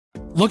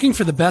Looking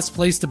for the best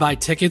place to buy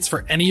tickets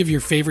for any of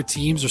your favorite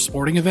teams or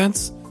sporting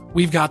events?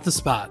 We've got the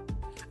spot.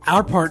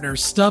 Our partner,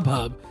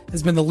 StubHub,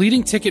 has been the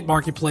leading ticket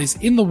marketplace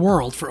in the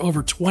world for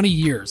over 20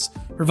 years,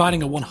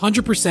 providing a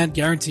 100%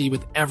 guarantee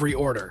with every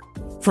order.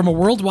 From a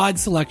worldwide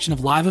selection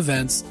of live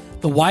events,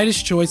 the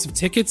widest choice of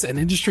tickets and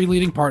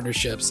industry-leading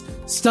partnerships,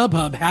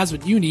 StubHub has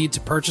what you need to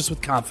purchase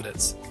with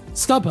confidence.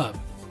 StubHub,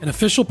 an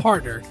official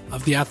partner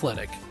of The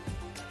Athletic.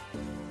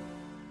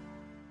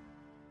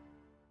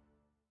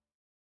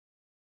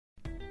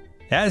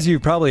 As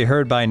you've probably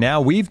heard by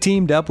now, we've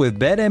teamed up with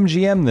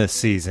BetMGM this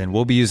season.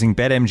 We'll be using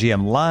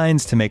BetMGM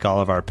lines to make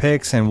all of our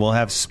picks, and we'll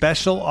have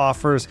special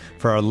offers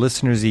for our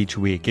listeners each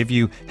week. If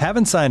you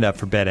haven't signed up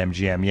for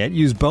BetMGM yet,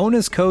 use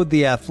bonus code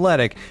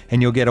THEATHLETIC,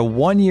 and you'll get a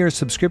 1-year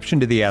subscription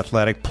to The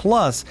Athletic,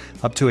 plus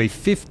up to a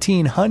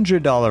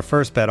 $1,500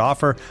 first bet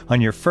offer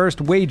on your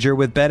first wager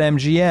with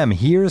BetMGM.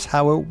 Here's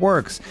how it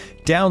works.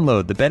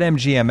 Download the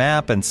BetMGM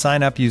app and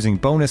sign up using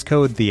bonus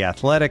code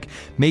THEATHLETIC.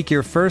 Make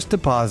your first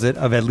deposit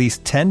of at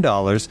least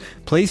 $10.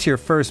 Place your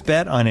first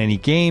bet on any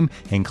game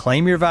and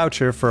claim your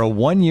voucher for a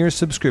 1-year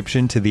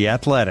subscription to The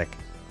Athletic.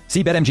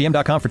 See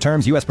BetMGM.com for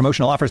terms. U.S.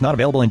 promotional offers not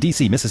available in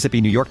D.C.,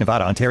 Mississippi, New York,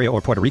 Nevada, Ontario, or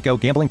Puerto Rico.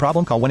 Gambling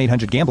problem? Call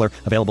 1-800-GAMBLER.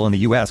 Available in the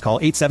U.S.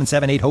 Call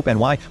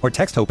 877-8-HOPE-NY or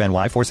text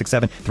HOPE-NY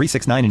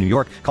 467-369 in New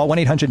York. Call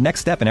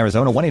 1-800-NEXT-STEP in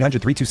Arizona.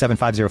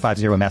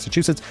 1-800-327-5050 in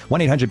Massachusetts.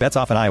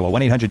 1-800-BETS-OFF in Iowa.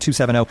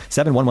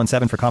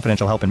 1-800-270-7117 for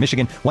confidential help in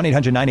Michigan.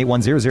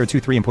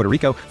 1-800-981-0023 in Puerto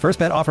Rico. First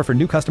bet offer for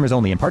new customers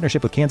only in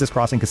partnership with Kansas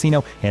Crossing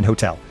Casino and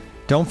Hotel.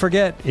 Don't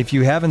forget, if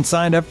you haven't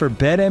signed up for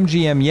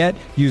BetMGM yet,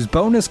 use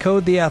bonus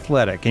code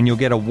THEATHLETIC, and you'll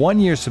get a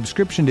 1-year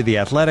subscription to The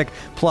Athletic,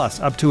 plus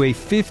up to a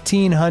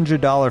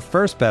 $1,500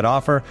 first bet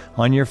offer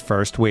on your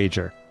first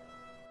wager.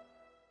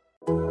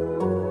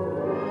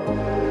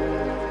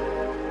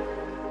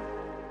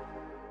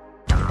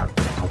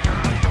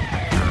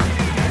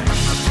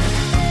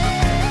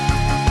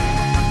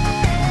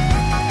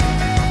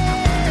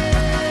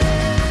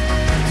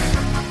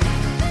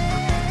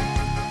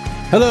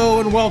 Hello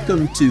and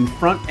welcome to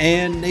Front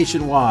and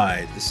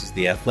Nationwide. This is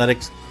The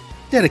Athletic's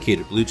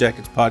dedicated Blue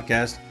Jackets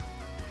podcast.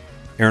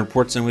 Aaron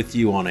Portson with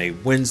you on a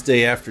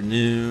Wednesday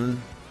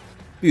afternoon.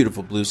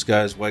 Beautiful blue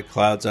skies, white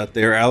clouds out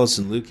there.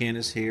 Allison Lucan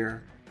is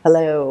here.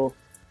 Hello.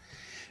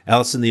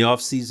 Allison, the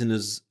off season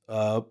is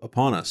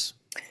upon us.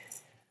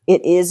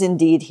 It is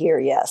indeed here,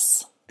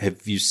 yes.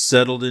 Have you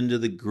settled into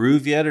the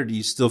groove yet, or do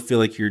you still feel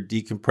like you're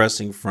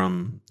decompressing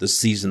from the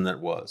season that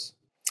was?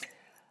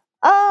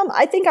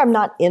 I think I'm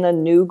not in a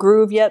new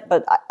groove yet,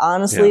 but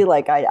honestly,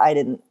 I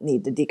didn't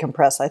need to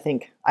decompress. I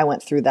think I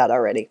went through that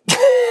already.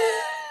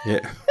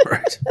 Yeah,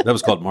 right. That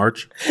was called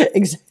March.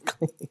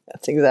 Exactly.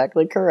 That's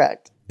exactly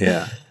correct.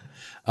 Yeah.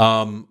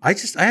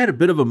 I had a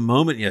bit of a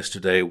moment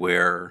yesterday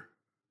where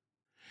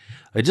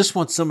I just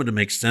want someone to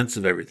make sense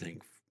of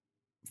everything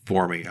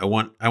for me. I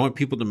want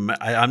people to,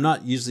 I'm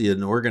not usually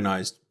an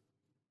organized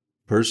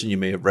person, you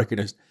may have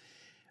recognized,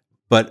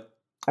 but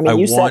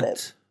you said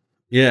it.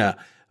 Yeah.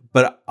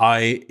 But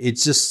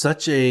it's just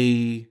such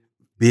a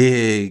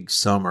big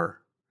summer.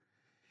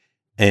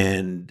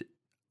 And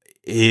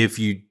if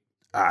you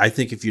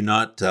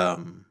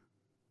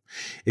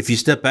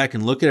step back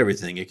and look at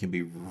everything, it can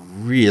be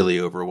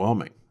really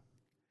overwhelming.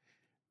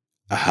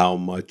 How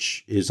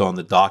much is on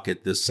the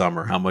docket this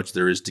summer, how much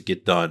there is to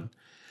get done.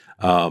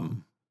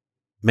 Man,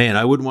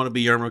 I wouldn't want to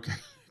be Jarmo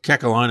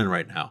Kekalainen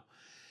right now,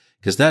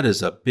 because that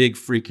is a big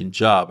freaking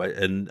job.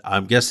 And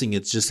I'm guessing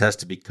it just has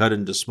to be cut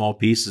into small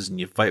pieces and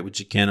you fight what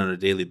you can on a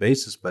daily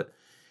basis. But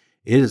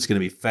it is going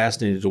to be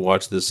fascinating to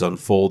watch this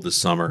unfold this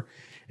summer.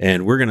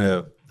 And we're going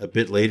to, a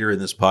bit later in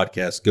this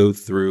podcast, go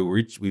through,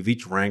 we've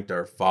each ranked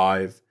our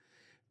 5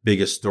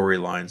 biggest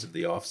storylines of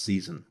the off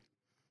season.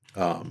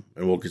 And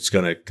we're just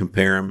going to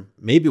compare them.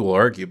 Maybe we'll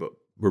argue, but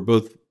we're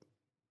both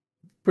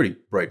pretty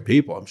bright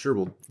people. I'm sure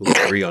we'll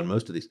agree on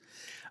most of these.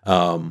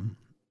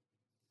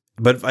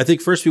 But I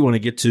think first we want to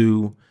get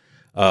to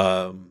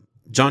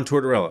John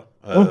Tortorella,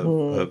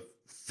 a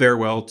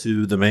farewell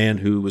to the man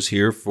who was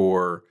here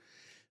for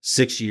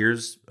 6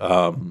 years.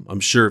 I'm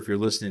sure if you're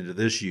listening to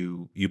this,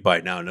 you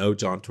by now know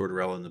John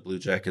Tortorella and the Blue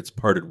Jackets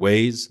parted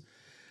ways.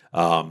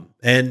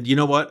 And you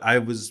know what? I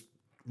was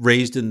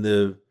raised in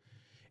the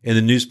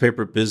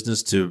newspaper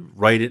business to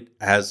write it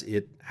as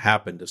it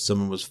happened. If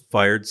someone was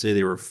fired, say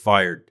they were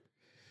fired.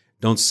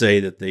 Don't say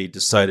that they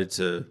decided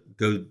to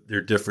go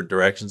their different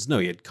directions. No,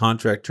 you had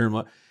contract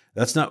term.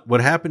 That's not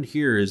what happened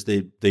here. Is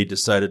they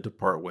decided to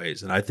part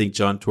ways. And I think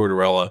John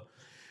Tortorella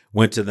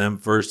went to them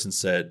first and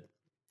said,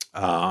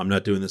 I'm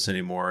not doing this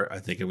anymore. I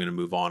think I'm going to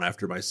move on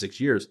after my 6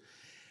 years.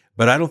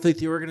 But I don't think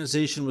the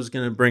organization was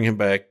going to bring him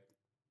back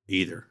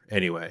either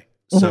anyway.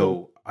 Mm-hmm.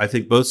 So I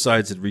think both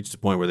sides had reached a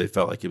point where they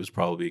felt like it was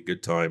probably a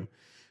good time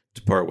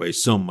to part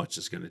ways. So much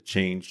is going to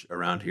change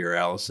around here,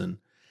 Allison.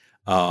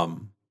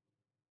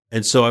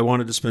 And so I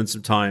wanted to spend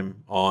some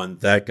time on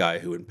that guy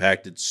who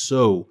impacted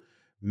so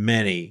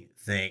many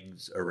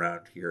things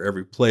around here.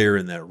 Every player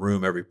in that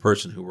room, every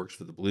person who works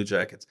for the Blue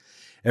Jackets,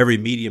 every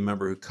media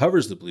member who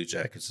covers the Blue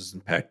Jackets is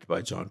impacted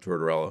by John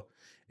Tortorella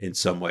in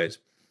some ways.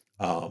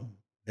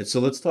 And so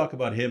let's talk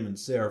about him and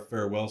say our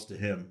farewells to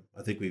him.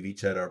 I think we've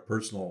each had our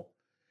personal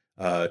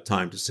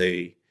time to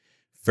say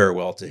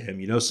farewell to him.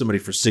 You know somebody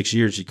for 6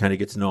 years, you kind of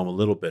get to know him a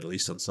little bit, at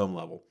least on some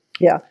level.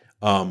 Yeah.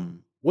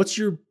 What's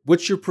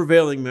your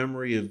prevailing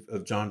memory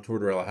of John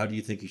Tortorella? How do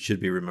you think he should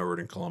be remembered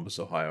in Columbus,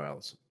 Ohio,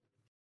 Allison?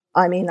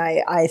 I mean,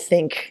 I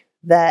think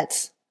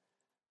that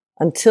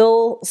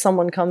until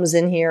someone comes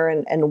in here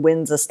and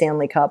wins a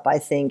Stanley Cup, I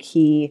think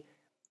he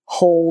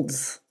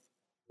holds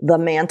the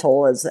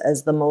mantle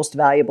as the most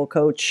valuable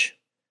coach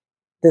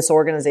this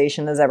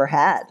organization has ever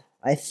had.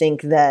 I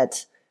think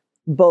that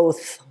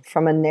both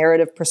from a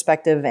narrative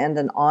perspective and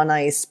an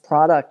on-ice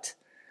product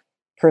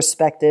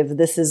perspective,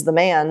 this is the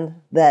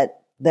man that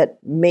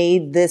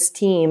made this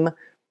team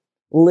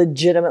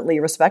legitimately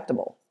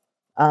respectable.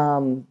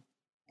 And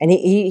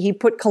he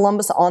put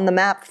Columbus on the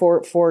map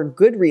for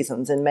good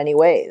reasons in many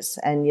ways.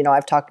 And, you know,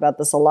 I've talked about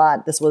this a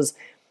lot. This was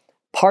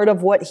part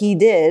of what he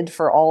did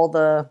for all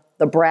the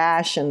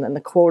brash and the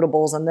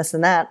quotables and this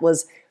and that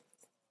was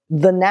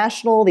the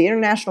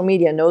international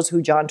media knows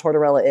who John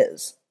Tortorella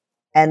is.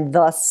 And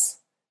thus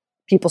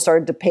people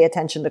started to pay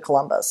attention to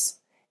Columbus.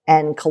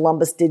 And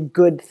Columbus did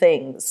good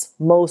things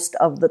most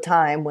of the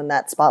time when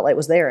that spotlight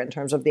was there in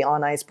terms of the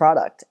on-ice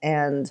product.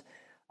 And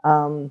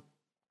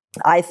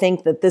I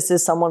think that this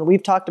is someone,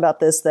 we've talked about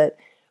this, that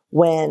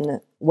when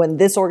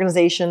this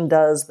organization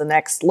does the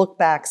next look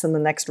backs and the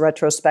next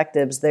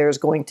retrospectives, there's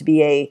going to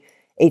be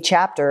a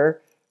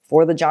chapter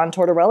for the John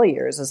Tortorella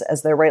years,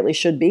 as there rightly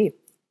should be.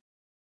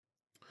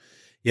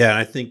 Yeah, and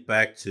I think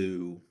back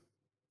to,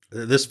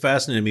 this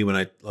fascinated me when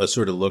I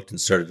sort of looked and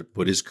started to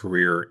put his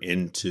career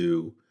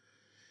into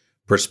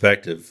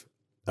perspective.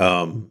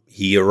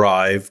 He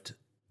arrived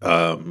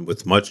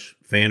with much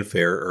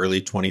fanfare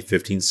early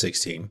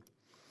 2015-16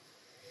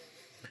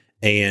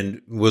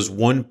 and was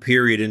one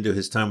period into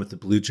his time with the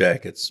Blue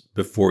Jackets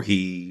before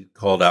he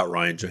called out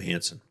Ryan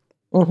Johansson.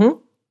 Mm-hmm.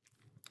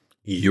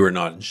 You are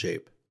not in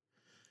shape.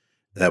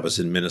 That was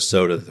in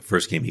Minnesota, the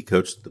first game he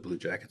coached the Blue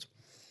Jackets.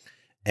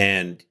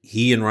 And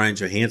he and Ryan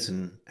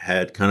Johansson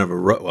had kind of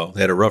they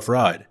had a rough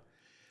ride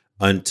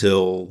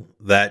until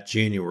that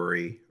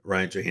January,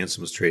 Ryan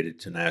Johansson was traded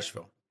to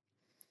Nashville.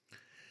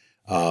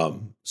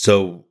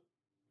 So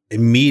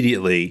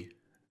immediately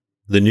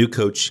the new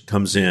coach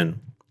comes in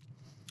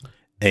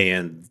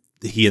and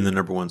he and the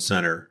number one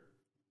center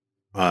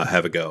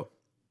have a go.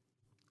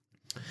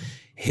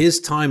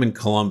 His time in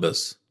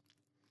Columbus,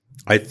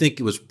 I think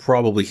it was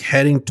probably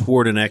heading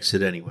toward an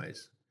exit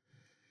anyways.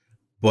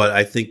 But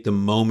I think the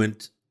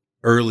moment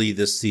early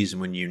this season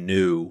when you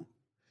knew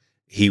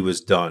he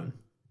was done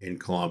in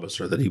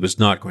Columbus or that he was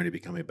not going to be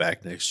coming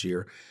back next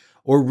year,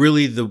 or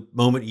really the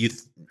moment you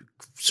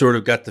sort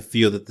of got the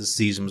feel that the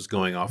season was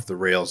going off the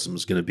rails and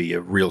was going to be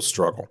a real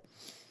struggle,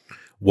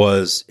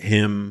 was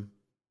him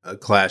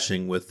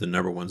clashing with the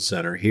number one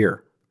center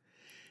here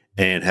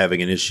and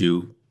having an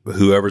issue,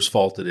 whoever's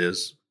fault it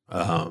is.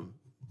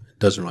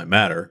 Doesn't really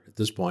matter at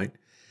this point.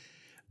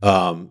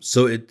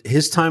 So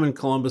his time in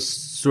Columbus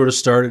sort of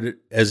started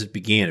as it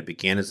began. It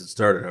began as it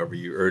started,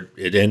 or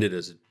it ended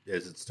as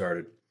it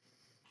started,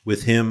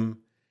 with him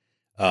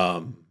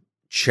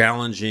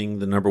challenging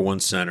the number one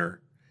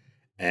center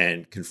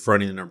and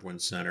confronting the number one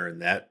center, and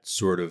that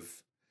sort of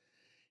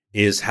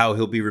is how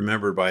he'll be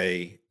remembered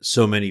by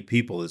so many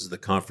people. Is the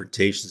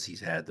confrontations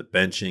he's had, the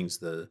benchings,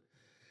 the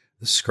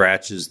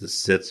scratches, the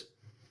sits.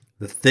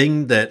 The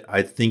thing that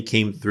I think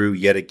came through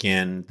yet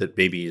again that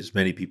maybe as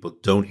many people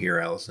don't hear,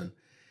 Allison,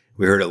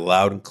 we heard it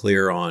loud and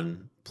clear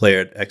on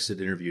player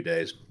exit interview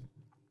days.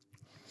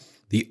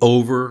 The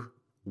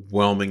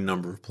overwhelming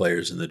number of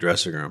players in the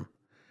dressing room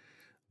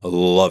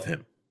love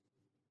him.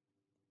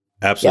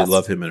 Absolutely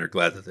love him and are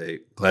glad that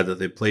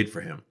they played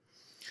for him.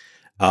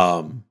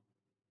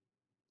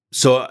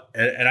 So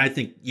I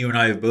think you and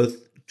I have both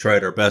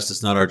tried our best.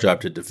 It's not our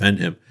job to defend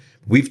him.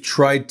 We've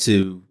tried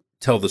to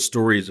tell the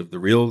stories of the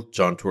real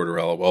John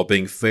Tortorella while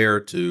being fair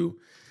to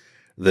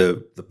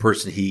the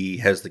person he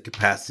has the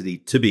capacity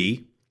to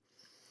be.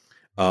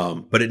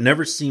 But it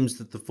never seems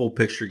that the full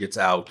picture gets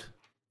out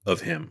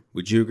of him.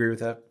 Would you agree with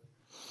that?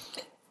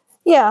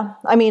 Yeah,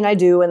 I mean, I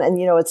do. And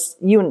you know, it's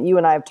you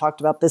and I have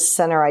talked about this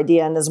center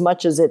idea. And as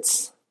much as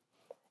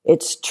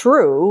it's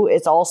true,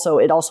 it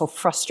also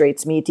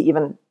frustrates me to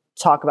even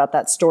talk about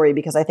that story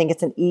because I think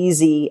it's an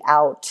easy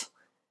out.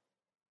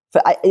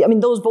 I mean,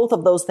 both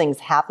of those things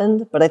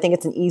happened, but I think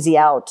it's an easy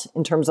out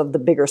in terms of the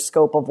bigger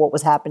scope of what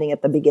was happening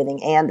at the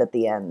beginning and at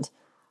the end.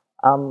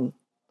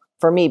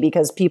 For me,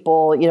 because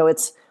people, you know,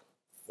 it's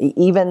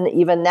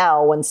even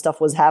now when stuff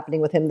was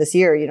happening with him this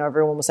year, you know,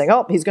 everyone was saying,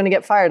 "Oh, he's going to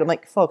get fired." I'm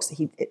like, folks,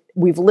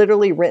 we've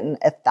literally written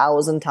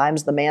 1,000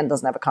 times the man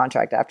doesn't have a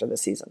contract after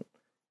this season.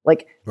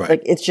 Like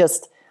it's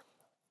just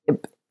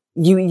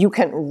you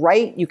can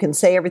write, you can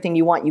say everything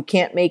you want. You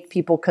can't make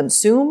people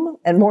consume.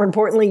 And more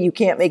importantly, you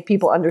can't make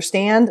people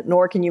understand,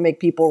 nor can you make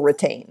people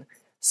retain.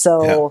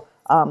 So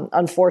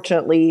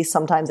unfortunately,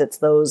 sometimes it's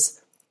those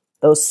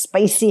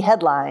spicy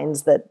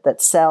headlines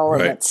that sell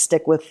and that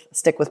stick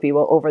with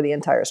people over the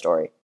entire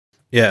story.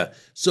 Yeah.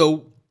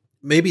 So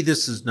maybe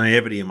this is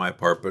naivety on my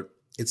part, but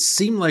it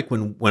seemed like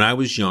when I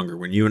was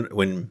younger,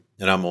 and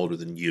I'm older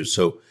than you,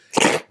 so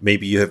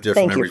maybe you have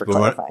different Thank memories. you for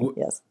clarifying.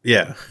 Yes.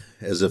 Yeah,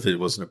 as if it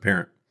wasn't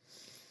apparent.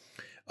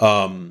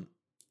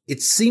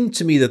 It seemed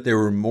to me that there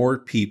were more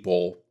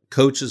people,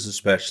 coaches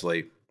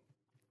especially,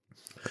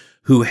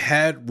 who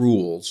had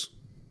rules,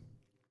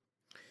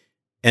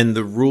 and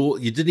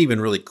you didn't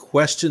even really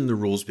question the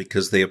rules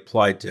because they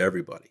applied to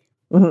everybody.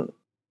 Mm-hmm.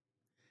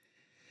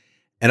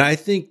 And I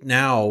think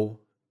now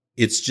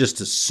it's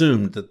just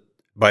assumed that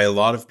by a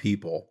lot of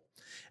people,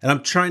 and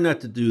I'm trying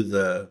not to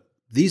do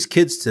these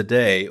kids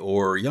today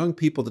or young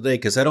people today,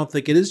 because I don't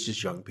think it is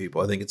just young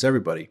people. I think it's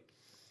everybody.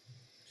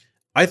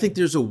 I think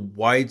there's a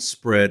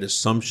widespread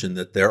assumption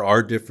that there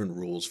are different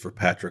rules for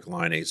Patrick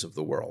Laine's of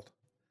the world,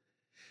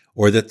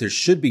 or that there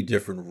should be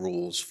different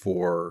rules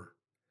for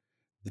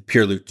the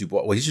Pierre-Luc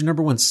Dubois. Well, he's your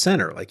number one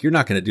center. Like, you're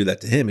not going to do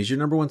that to him. He's your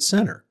number one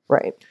center.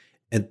 Right.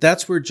 And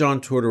that's where John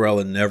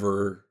Tortorella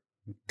never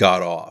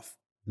got off.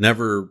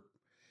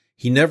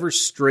 He never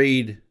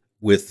strayed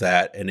with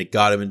that, and it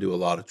got him into a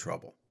lot of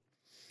trouble.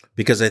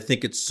 Because I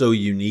think it's so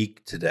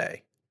unique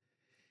today.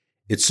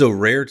 It's so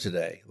rare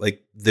today.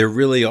 Like, there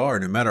really are,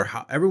 no matter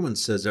how everyone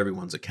says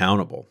everyone's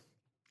accountable.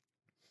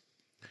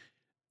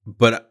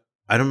 But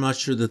I'm not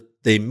sure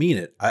that they mean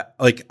it.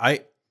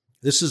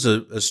 This is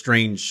a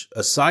strange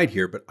aside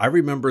here, but I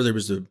remember there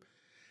was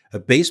a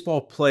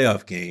baseball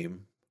playoff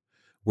game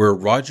where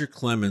Roger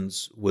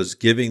Clemens was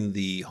giving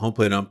the home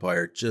plate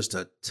umpire just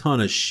a ton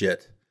of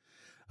shit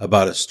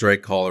about a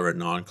strike call or a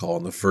non-call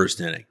in the first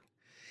inning.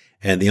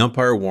 And the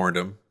umpire warned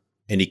him,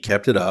 and he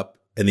kept it up,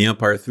 and the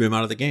umpire threw him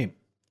out of the game.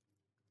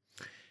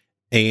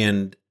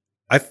 And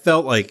I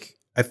felt like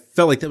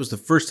that was the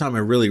first time I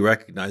really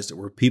recognized it,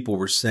 where people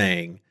were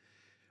saying,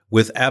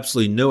 with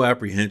absolutely no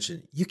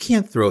apprehension, you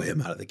can't throw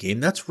him out of the game.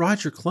 That's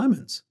Roger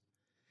Clemens.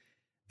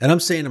 And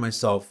I'm saying to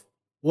myself,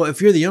 well,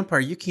 if you're the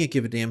umpire, you can't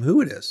give a damn who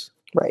it is.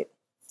 Right.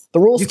 The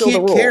rule's still the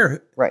rule.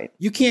 Care. Right.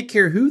 You can't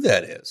care who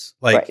that is.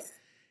 Like, right.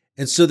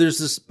 And so there's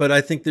this, but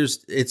I think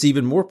it's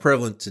even more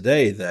prevalent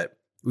today that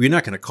you're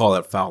not going to call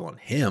that foul on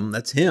him.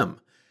 That's him.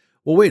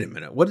 Well, wait a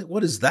minute.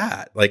 What is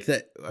that? Like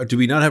that? Do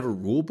we not have a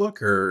rule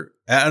book, or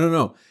I don't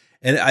know?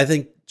 And I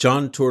think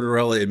John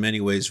Tortorella in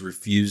many ways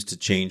refused to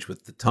change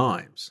with the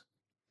times.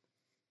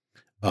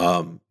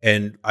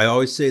 And I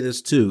always say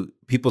this too.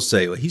 People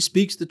say, well, he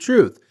speaks the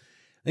truth.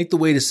 I think the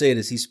way to say it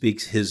is he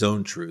speaks his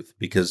own truth,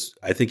 because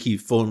I think he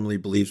firmly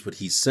believes what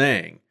he's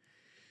saying.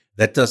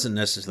 That doesn't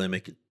necessarily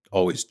make it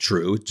always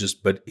true.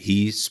 But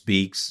he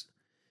speaks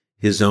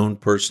his own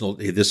personal,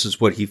 this is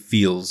what he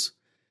feels,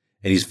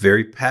 and he's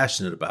very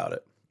passionate about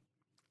it.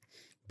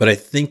 But I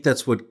think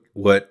that's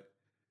what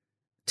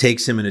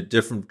takes him in a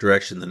different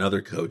direction than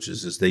other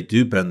coaches, is they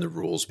do bend the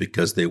rules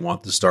because they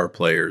want the star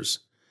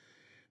players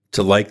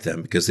to like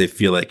them, because they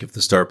feel like if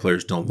the star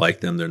players don't like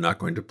them, they're not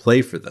going to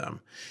play for them.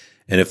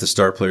 And if the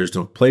star players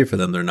don't play for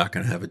them, they're not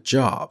going to have a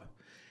job.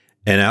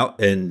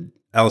 And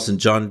Allison,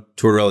 John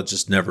Tortorella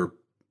just never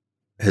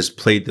has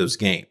played those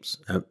games.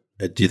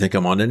 Do you think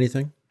I'm on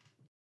anything?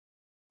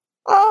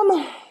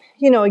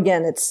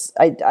 Again,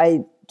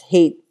 I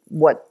hate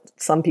what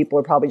some people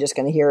are probably just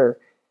going to hear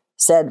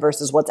said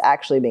versus what's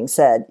actually being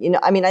said.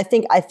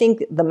 I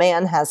think the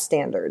man has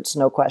standards,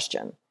 no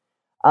question.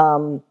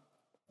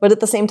 But at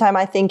the same time,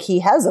 I think he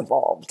has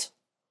evolved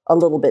a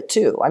little bit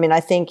too. I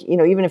think,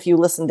 even if you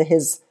listen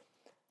to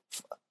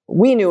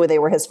we knew they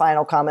were his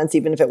final comments,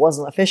 even if it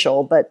wasn't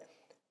official, but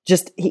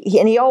just,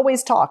 he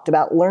always talked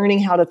about learning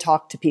how to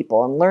talk to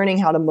people and learning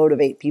how to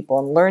motivate people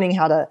and learning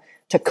how to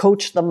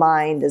coach the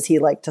mind, as he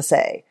liked to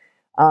say.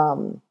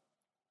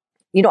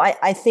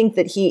 I think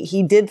that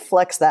he did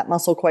flex that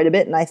muscle quite a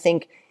bit. And I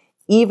think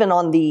even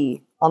on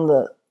the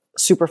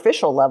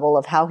superficial level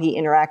of how he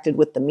interacted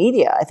with the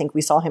media, I think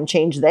we saw him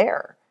change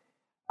there.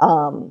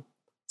 So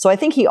I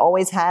think he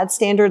always had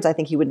standards. I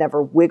think he would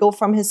never wiggle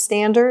from his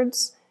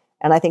standards.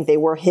 And I think they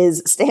were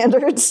his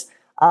standards.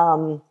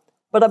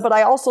 But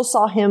I also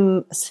saw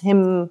him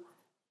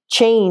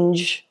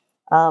change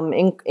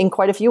in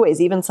quite a few ways,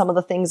 even some of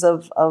the things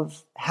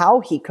of how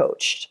he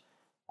coached,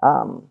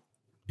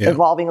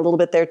 evolving a little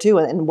bit there too,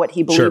 and what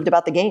he believed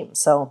about the game.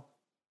 So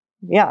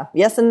yeah,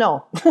 yes and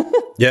no.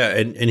 Yeah.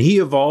 And he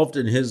evolved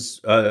in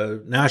his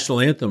national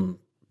anthem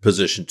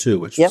position too,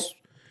 which was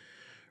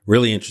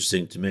really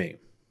interesting to me.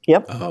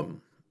 Yep.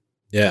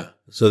 Yeah.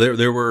 So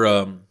there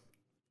were,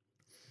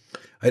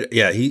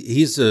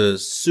 he's a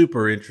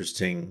super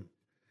interesting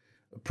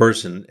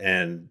person,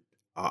 and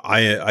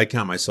I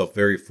count myself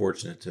very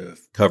fortunate to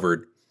have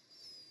covered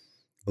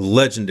a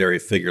legendary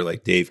figure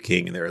like Dave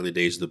King in the early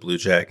days of the Blue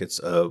Jackets,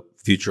 a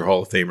future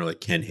Hall of Famer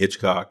like Ken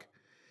Hitchcock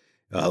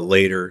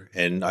later,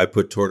 and I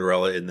put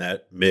Tortorella in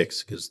that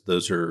mix because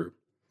those are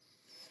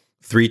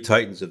three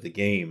titans of the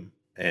game,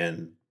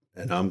 and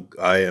I'm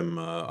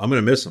going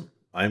to miss him.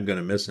 I'm going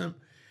to miss him,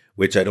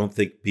 which I don't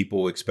think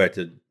people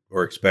expected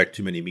or expect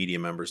too many media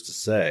members to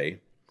say.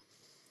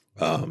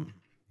 I'm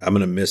going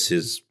to miss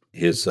his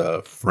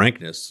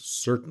frankness,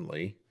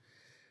 certainly,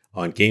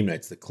 on game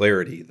nights, the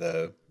clarity,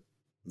 the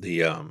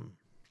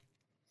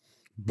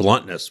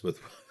bluntness with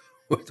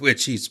with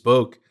which he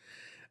spoke,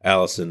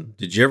 Allison,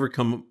 did you ever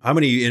how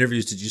many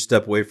interviews did you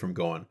step away from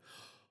going,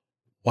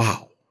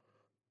 wow,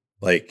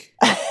 like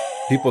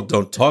people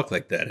don't talk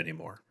like that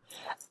anymore?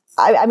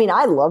 I mean,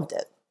 I loved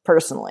it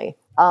personally.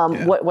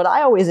 What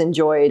I always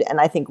enjoyed,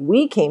 and I think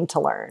we came to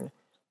learn,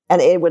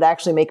 and it would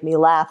actually make me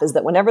laugh, is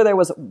that whenever there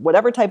was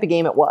whatever type of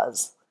game it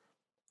was,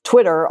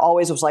 Twitter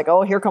always was like,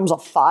 oh, here comes a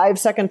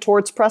 5-second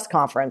Torts press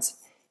conference.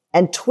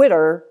 And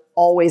Twitter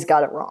always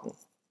got it wrong.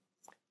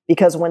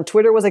 Because when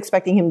Twitter was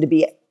expecting him to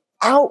be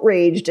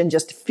outraged and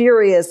just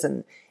furious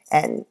and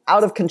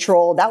out of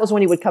control, that was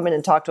when he would come in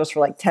and talk to us for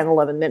like 10,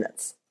 11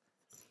 minutes.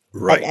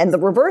 Right. And the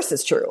reverse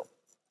is true.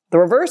 The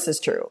reverse is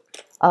true.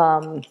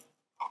 Are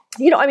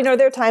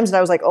there times that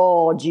I was like,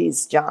 oh,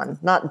 geez, John,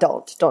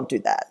 don't do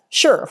that.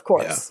 Sure, of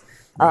course.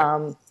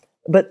 Yeah.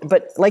 Right.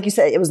 But like you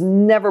said, it was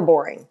never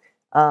boring.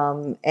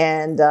 I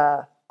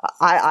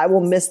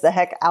will miss the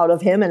heck out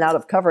of him and out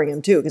of covering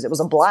him too, because it was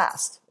a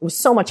blast. It was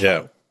so much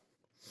fun.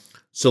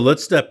 So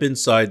let's step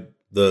inside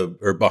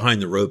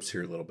behind the ropes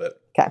here a little bit.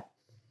 Okay.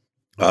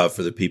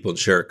 For the people and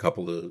share a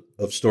couple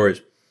of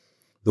stories.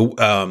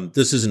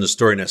 This isn't a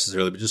story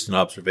necessarily, but just an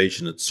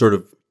observation. It's sort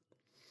of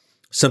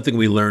something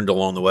we learned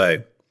along the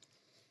way.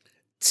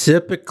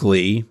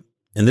 Typically,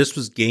 and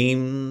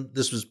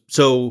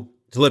so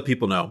to let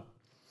people know,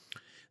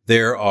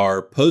 there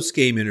are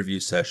post-game interview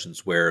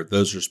sessions where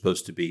those are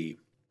supposed to be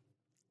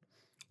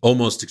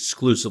almost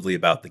exclusively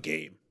about the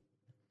game.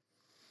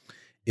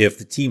 If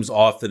the team's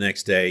off the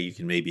next day, you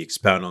can maybe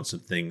expound on some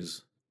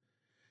things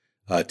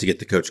to get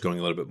the coach going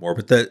a little bit more,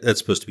 but that's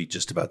supposed to be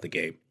just about the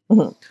game.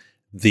 Mm-hmm.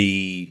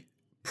 The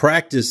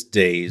practice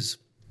days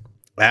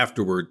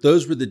afterward,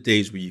 those were the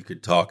days where you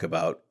could talk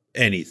about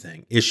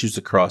anything, issues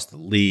across the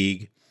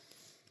league,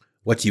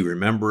 what do you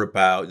remember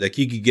about, like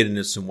you could get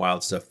into some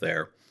wild stuff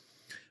there.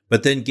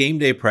 But then game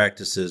day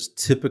practices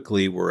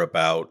typically were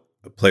about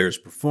a player's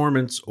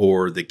performance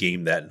or the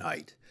game that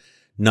night.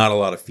 Not a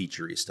lot of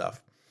feature-y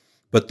stuff.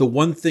 But the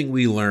one thing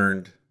we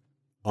learned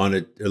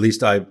at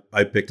least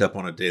I picked up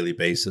on a daily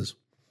basis,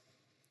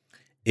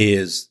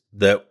 is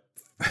that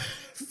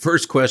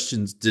first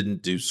questions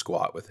didn't do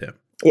squat with him.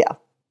 Yeah.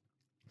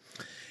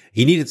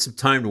 He needed some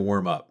time to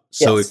warm up.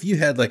 So Yes. if you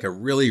had like a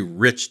really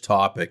rich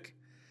topic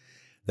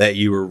that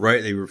you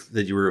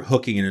were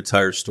hooking an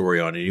entire story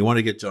on, and you want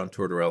to get John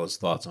Tortorella's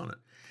thoughts on it,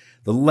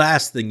 the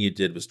last thing you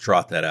did was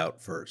trot that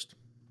out first.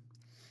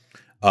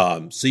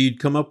 So you'd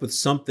come up with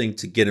something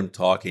to get him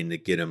talking, to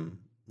get him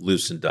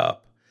loosened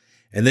up.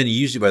 And then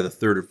usually by the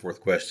third or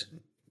fourth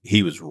question,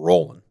 he was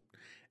rolling.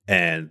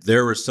 And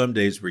there were some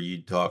days where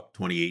you'd talk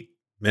 28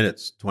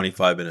 minutes,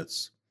 25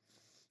 minutes,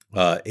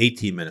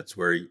 18 minutes,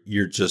 where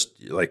you're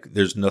just like,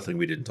 there's nothing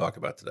we didn't talk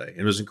about today.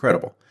 It was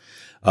incredible.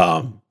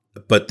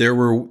 But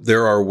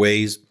there are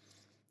ways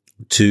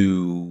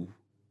to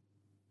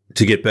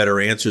get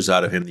better answers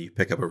out of him that you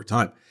pick up over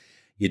time.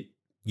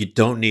 You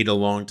don't need a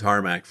long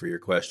tarmac for your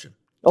question.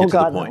 Oh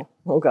God, no.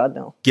 Oh God,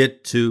 no.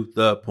 Get to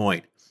the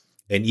point.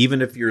 And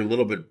even if you're a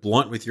little bit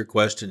blunt with your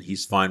question,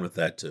 he's fine with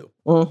that too.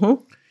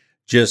 Mm-hmm.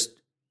 Just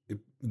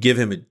give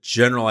him a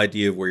general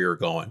idea of where you're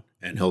going,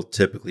 and he'll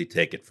typically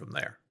take it from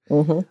there.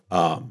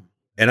 Mm-hmm.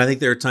 And I think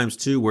there are times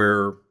too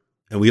where,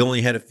 and we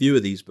only had a few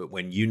of these, but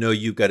when you know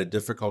you've got a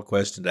difficult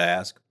question to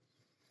ask,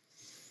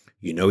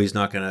 you know he's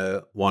not going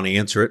to want to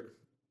answer it,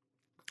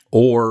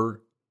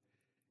 or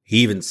he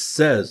even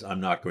says, I'm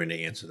not going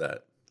to answer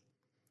that.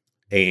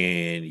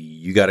 And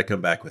you got to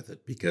come back with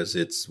it because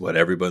it's what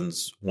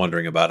everyone's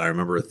wondering about. I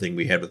remember a thing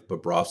we had with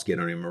Bobrovsky. I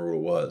don't even remember what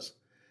it was.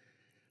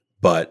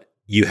 But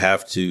you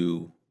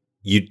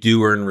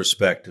do earn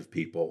respect of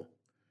people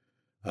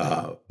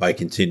by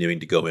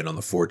continuing to go in on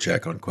the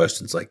forecheck on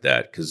questions like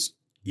that, because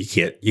you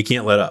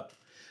can't let up.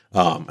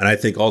 And I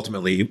think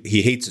ultimately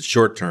he hates it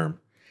short term,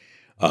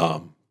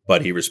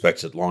 but he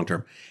respects it long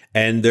term.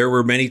 And there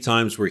were many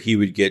times where he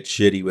would get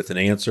shitty with an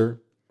answer,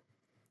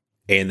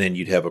 and then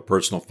you'd have a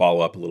personal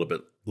follow up a little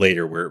bit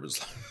later where it was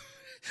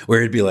where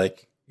it'd be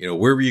like,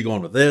 where were you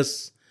going with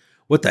this?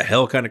 What the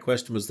hell kind of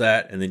question was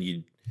that? And then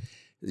you'd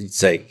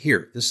say,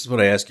 here, this is what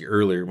I asked you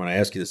earlier. When I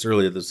asked you this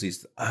earlier,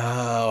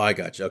 I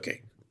got you.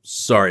 Okay.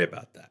 Sorry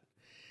about that.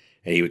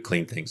 And he would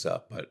clean things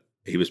up, but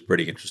he was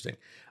pretty interesting.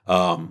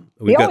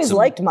 He always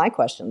liked my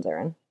questions,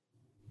 Aaron.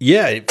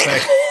 Yeah. In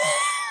fact,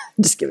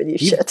 just giving you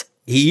shit.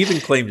 He even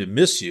claimed to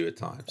miss you at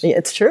times. Yeah,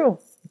 it's true.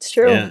 It's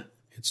true. Yeah,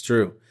 it's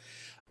true.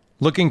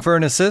 Looking for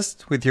an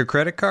assist with your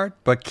credit card,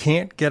 but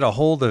can't get a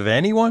hold of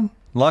anyone?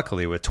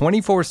 Luckily, with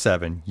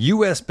 24/7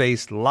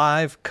 U.S.-based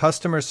live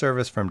customer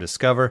service from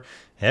Discover,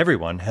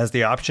 everyone has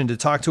the option to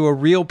talk to a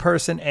real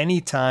person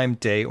anytime,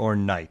 day or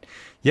night.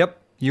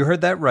 Yep, you heard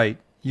that right.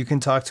 You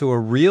can talk to a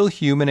real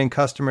human in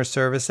customer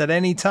service at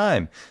any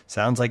time.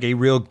 Sounds like a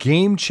real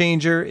game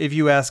changer if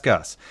you ask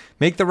us.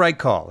 Make the right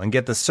call and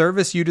get the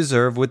service you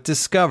deserve with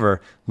Discover.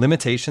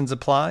 Limitations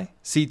apply.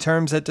 See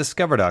terms at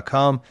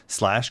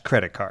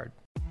discover.com/creditcard.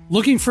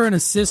 Looking for an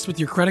assist with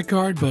your credit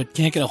card but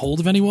can't get a hold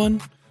of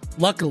anyone?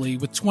 Luckily,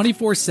 with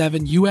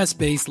 24/7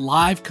 US-based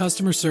live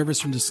customer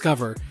service from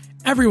Discover,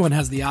 Everyone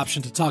has the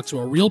option to talk to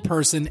a real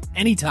person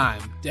anytime,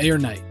 day or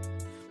night.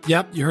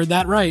 Yep, you heard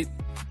that right.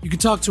 You can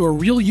talk to a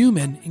real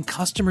human in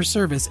customer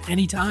service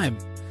anytime.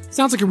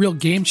 Sounds like a real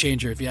game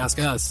changer if you ask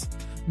us.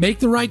 Make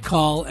the right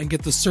call and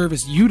get the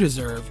service you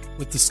deserve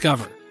with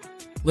Discover.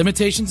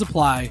 Limitations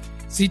apply.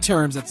 See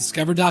terms at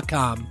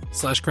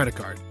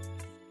discover.com/creditcard.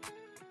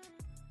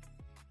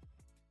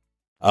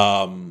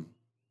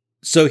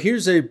 So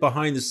here's a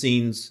behind the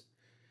scenes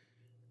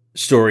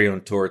story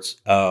on Torts.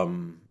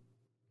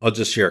 I'll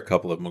just share a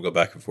couple of them. We'll go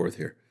back and forth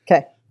here.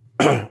 Okay.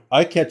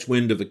 I catch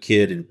wind of a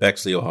kid in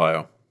Bexley,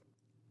 Ohio.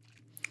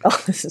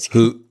 Oh, this is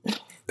good.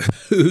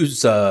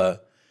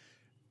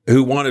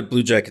 Who wanted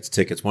Blue Jackets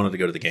tickets, wanted to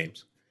go to the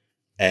games.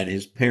 And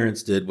his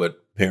parents did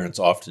what parents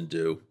often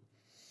do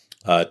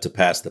to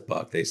pass the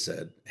buck. They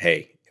said,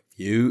 hey,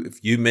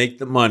 if you make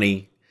the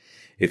money,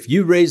 if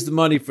you raise the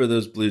money for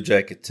those Blue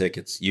Jacket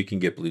tickets, you can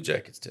get Blue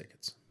Jackets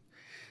tickets.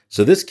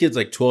 So this kid's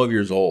like 12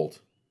 years old,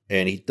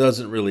 and he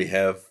doesn't really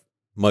have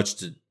much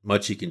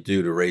he can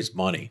do to raise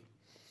money.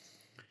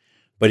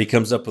 But he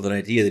comes up with an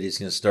idea that he's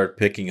going to start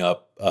picking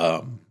up,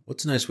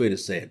 what's a nice way to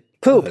say it?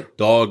 Poop.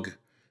 Dog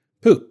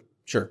poop,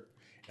 sure.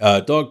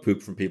 Dog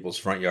poop from people's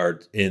front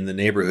yard in the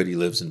neighborhood he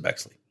lives in,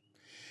 Bexley.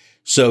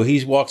 So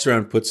he walks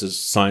around, puts his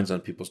signs on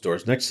people's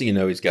doors. Next thing you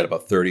know, he's got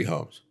about 30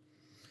 homes.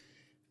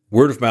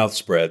 Word of mouth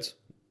spreads.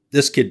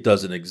 This kid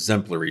does an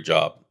exemplary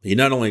job. He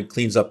not only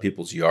cleans up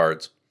people's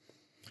yards,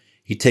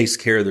 he takes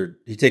their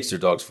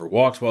dogs for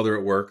walks while they're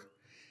at work.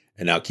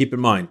 And now keep in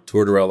mind,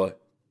 Tortorella,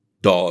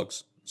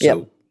 dogs.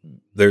 So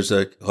there's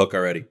a hook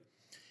already.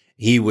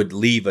 He would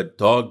leave a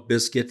dog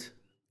biscuit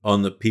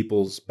on the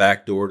people's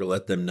back door to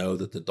let them know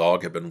that the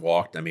dog had been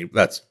walked. I mean,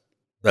 that's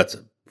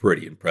a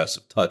pretty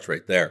impressive touch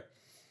right there.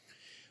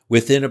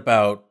 Within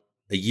about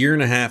a year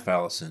and a half,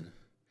 Allison,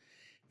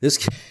 this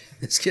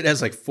kid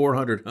has like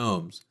 400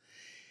 homes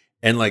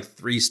and like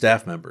 3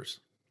 staff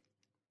members.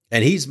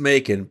 And he's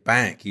making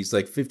bank. He's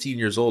like 15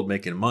 years old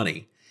making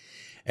money.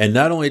 And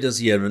not only does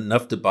he have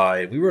enough to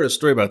buy, we wrote a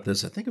story about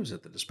this, I think it was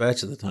at the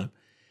Dispatch at the time.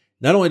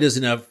 Not only does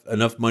he have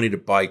enough money to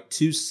buy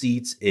 2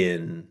 seats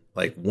in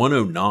like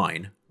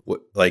 109,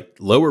 like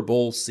lower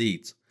bowl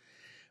seats,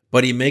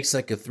 but he makes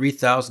like a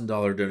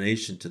 $3,000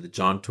 donation to the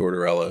John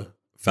Tortorella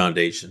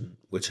Foundation,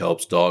 which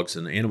helps dogs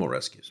and animal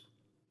rescues.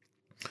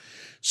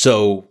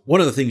 So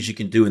one of the things you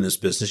can do in this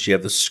business, you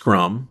have the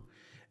scrum.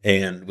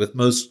 And with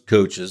most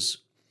coaches,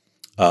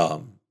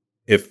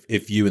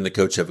 if you and the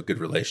coach have a good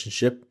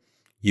relationship,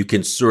 you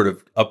can sort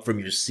of up from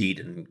your seat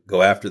and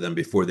go after them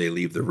before they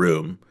leave the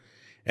room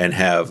and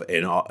have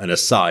an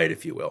aside,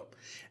 if you will.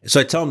 So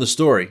I tell him the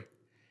story.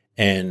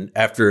 And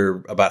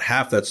after about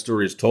half that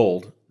story is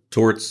told,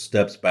 Torts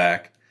steps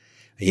back.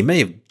 He may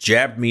have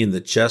jabbed me in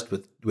the chest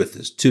with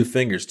his 2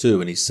 fingers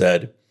too. And he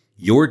said,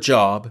 your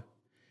job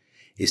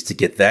is to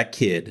get that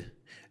kid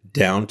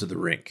down to the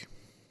rink.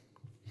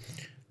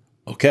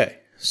 Okay.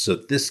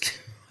 So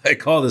I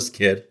call this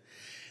kid.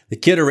 The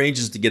kid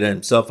arranges to get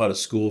himself out of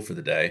school for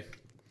the day.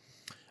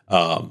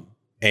 And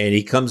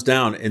he comes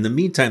down. In the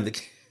meantime,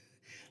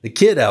 the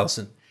kid,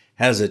 Allison,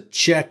 has a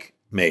check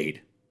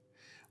made.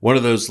 One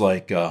of those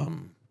like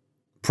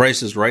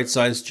Price is Right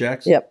size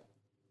checks. Yep.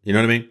 You know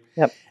what I mean?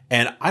 Yep.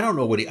 And I don't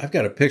know I've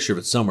got a picture of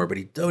it somewhere, but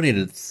he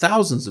donated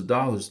thousands of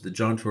dollars to the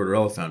John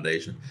Tortorella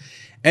Foundation.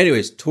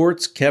 Anyways,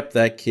 Torts kept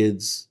that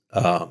kid's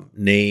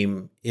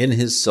name in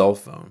his cell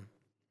phone.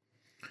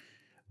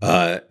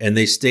 And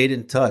they stayed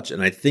in touch.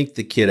 And I think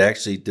the kid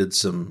actually did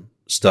some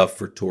stuff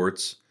for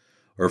Torts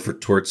or for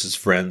Torts'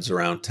 friends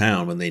around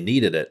town when they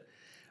needed it.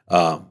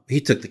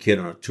 He took the kid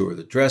on a tour of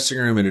the dressing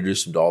room,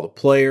 introduced him to all the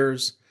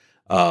players.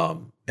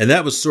 And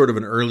that was sort of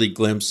an early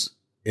glimpse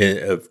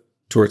of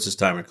Torts'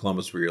 time in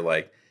Columbus where you're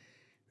like,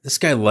 this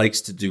guy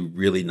likes to do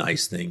really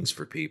nice things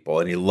for people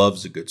and he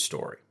loves a good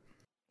story.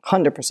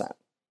 100%.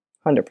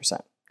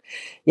 100%.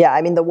 Yeah,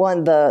 I mean,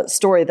 the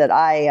story that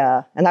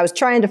and I was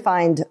trying to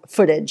find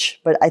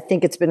footage, but I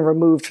think it's been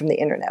removed from the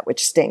internet,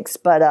 which stinks.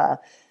 But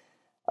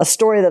a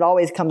story that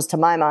always comes to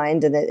my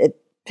mind, and it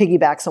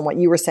piggybacks on what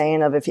you were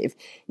saying of if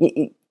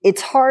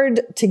it's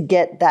hard to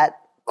get that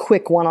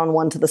quick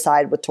one-on-one to the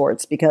side with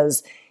Torts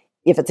because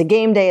if it's a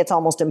game day, it's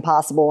almost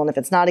impossible. And if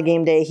it's not a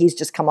game day, he's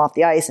just come off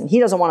the ice and he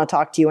doesn't want to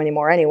talk to you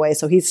anymore anyway.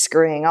 So he's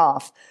scurrying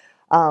off.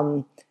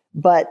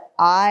 But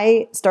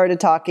I started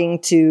talking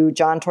to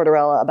John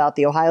Tortorella about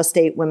the Ohio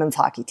State women's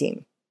hockey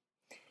team.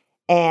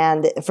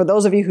 And for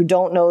those of you who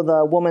don't know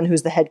the woman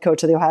who's the head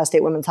coach of the Ohio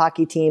State women's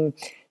hockey team,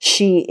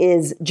 she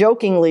is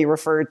jokingly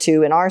referred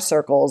to in our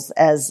circles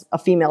as a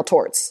female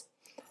Torts.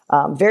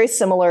 Very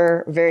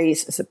similar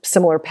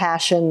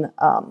passion,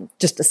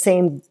 just the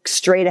same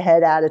straight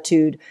ahead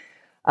attitude.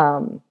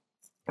 And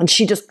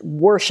she just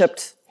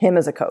worshipped him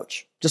as a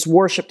coach,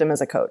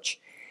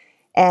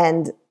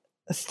 And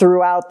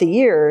throughout the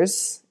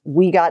years,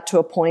 we got to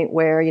a point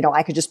where,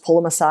 I could just pull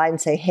him aside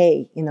and say,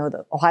 hey,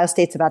 the Ohio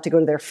State's about to go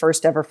to their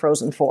first ever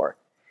Frozen Four.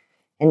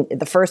 And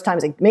the first time,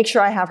 like, make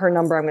sure I have her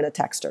number. I'm going to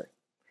text her.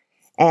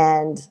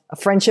 And a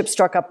friendship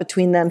struck up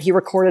between them. He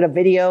recorded a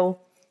video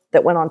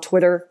that went on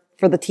Twitter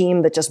for the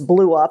team that just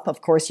blew up.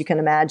 Of course, you can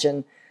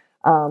imagine.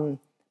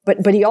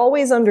 But he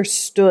always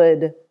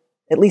understood,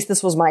 at least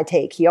this was my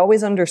take, he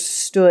always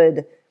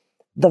understood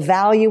the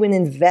value in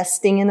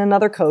investing in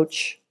another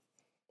coach,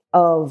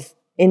 of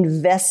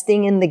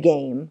investing in the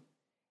game.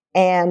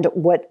 And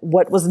what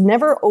was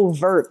never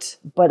overt,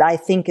 but I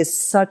think is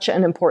such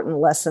an important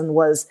lesson,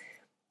 was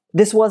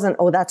this wasn't,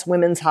 oh, that's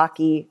women's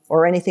hockey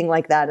or anything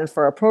like that. And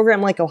for a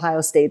program like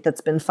Ohio State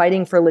that's been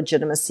fighting for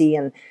legitimacy,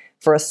 and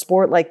for a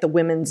sport like the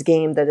women's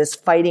game that is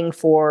fighting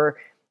for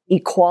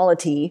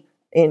equality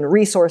in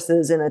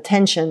resources and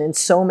attention and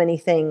so many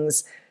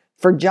things,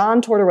 for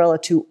John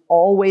Tortorella to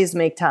always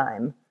make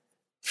time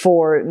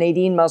for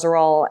Nadine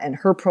Muzzerall and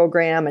her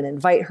program and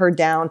invite her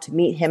down to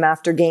meet him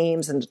after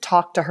games and to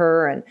talk to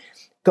her and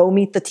go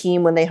meet the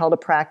team when they held a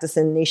practice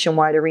in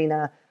Nationwide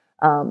Arena.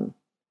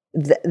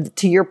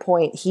 To your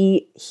point,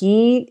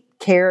 he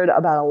cared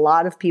about a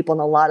lot of people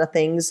and a lot of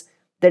things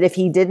that if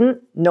he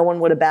didn't, no one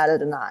would have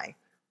batted an eye.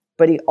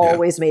 But he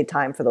always made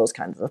time for those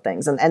kinds of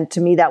things. And to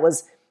me, that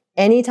was,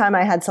 anytime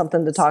I had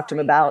something to talk to him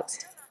about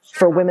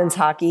for women's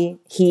hockey,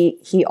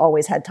 he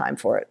always had time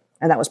for it.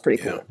 And that was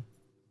pretty cool.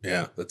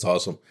 Yeah, that's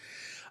awesome.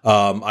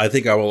 I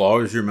think I will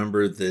always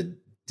remember the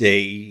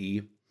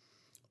day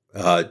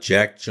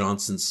Jack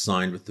Johnson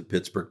signed with the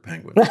Pittsburgh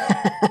Penguins.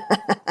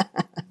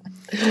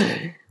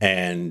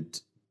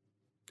 And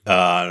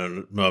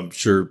I'm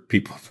sure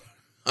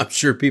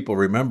people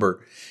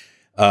remember.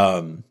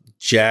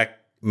 Jack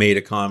made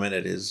a comment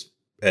at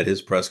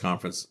his press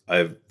conference.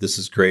 This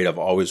is great. I've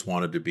always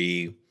wanted to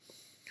be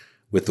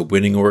with a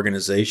winning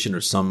organization, or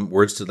some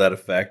words to that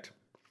effect,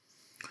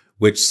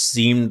 which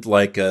seemed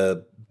like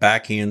a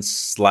backhand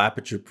slap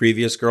at your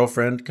previous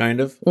girlfriend,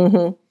 kind of.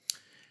 Mm-hmm.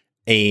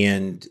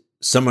 And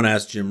someone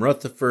asked Jim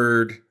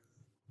Rutherford,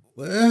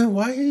 well,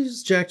 why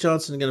is Jack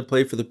Johnson going to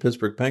play for the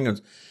Pittsburgh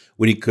Penguins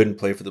when he couldn't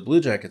play for the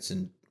Blue Jackets?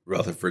 And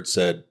Rutherford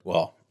said,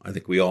 well, I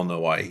think we all know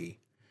why he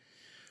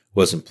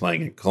wasn't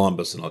playing in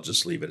Columbus, and I'll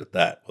just leave it at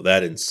that. Well,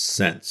 that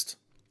incensed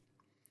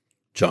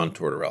John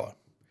Tortorella.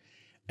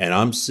 And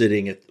I'm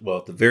sitting at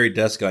the very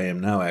desk I am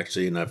now,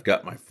 actually, and I've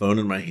got my phone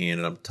in my hand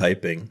and I'm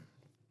typing.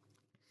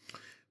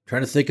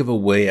 Trying to think of a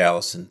way,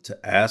 Allison, to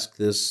ask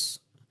this,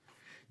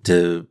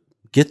 to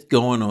get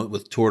going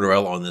with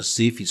Tortorella on this,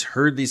 see if he's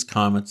heard these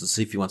comments and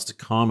see if he wants to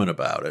comment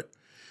about it.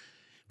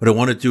 But I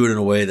want to do it in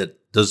a way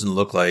that doesn't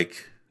look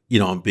like,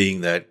 I'm being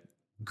that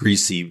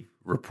greasy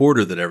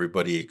reporter that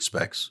everybody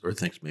expects or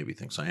thinks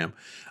I am.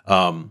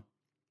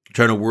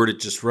 Trying to word it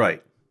just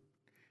right.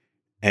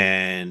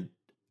 And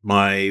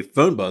my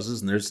phone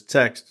buzzes and there's a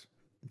text,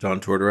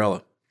 John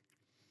Tortorella.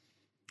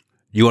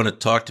 You want to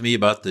talk to me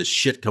about the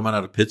shit coming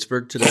out of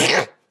Pittsburgh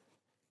today?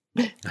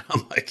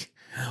 I'm like,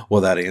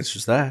 well, that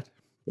answers that.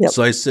 Yep.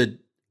 So I said,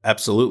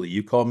 absolutely.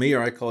 You call me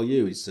or I call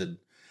you? He said,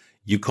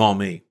 you call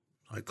me.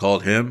 I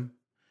called him,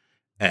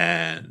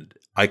 and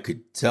I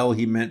could tell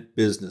he meant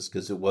business,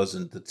 because it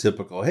wasn't the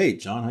typical, hey,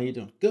 John, how you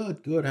doing?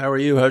 Good. How are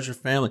you? How's your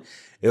family?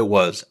 It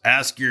was,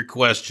 ask your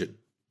question.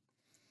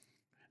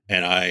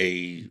 And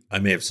I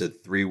may have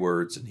said 3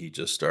 words, and he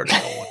just started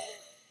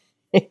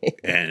going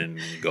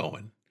and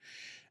going.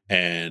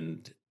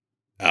 And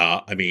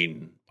I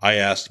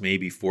asked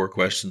maybe 4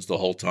 questions the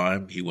whole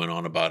time. He went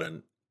on about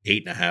an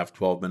 8.5,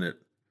 12-minute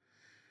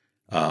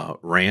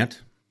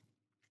rant.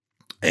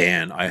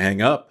 And I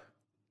hang up.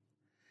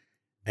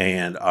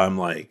 And I'm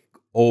like,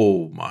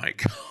 oh my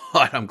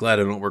God, I'm glad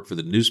I don't work for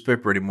the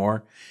newspaper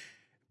anymore,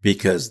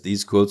 because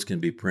these quotes can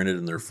be printed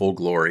in their full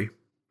glory.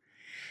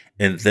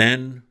 And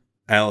then,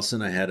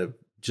 Allison, I had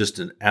just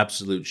an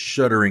absolute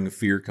shuddering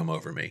fear come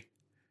over me.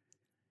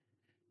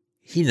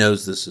 He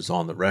knows this is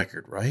on the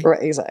record, right?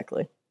 Right,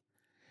 exactly.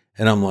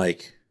 And I'm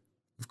like,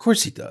 of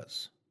course he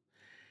does.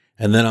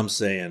 And then I'm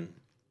saying,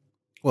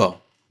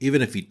 well,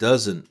 even if he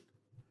doesn't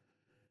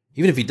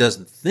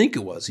think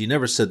it was, he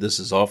never said this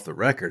is off the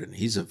record, and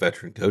he's a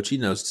veteran coach. He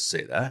knows to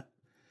say that.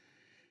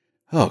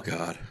 Oh,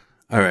 God.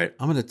 All right.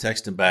 I'm going to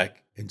text him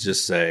back and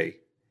just say,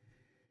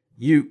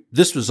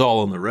 this was all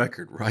on the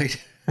record, right?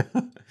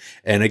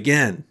 And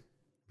again,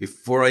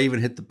 before I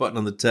even hit the button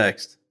on the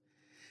text,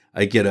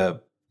 I get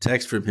a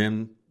text from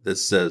him that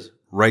says,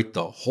 write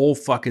the whole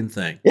fucking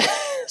thing.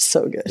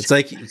 So good. It's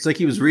like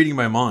he was reading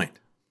my mind.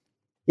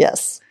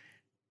 Yes.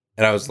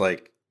 And I was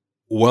like,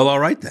 well, all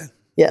right then.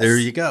 Yes. There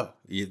you go.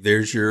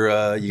 There's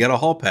your, you got a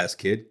hall pass,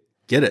 kid.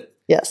 Get it.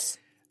 Yes.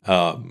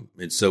 And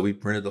so we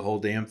printed the whole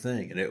damn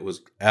thing, and it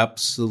was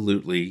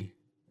absolutely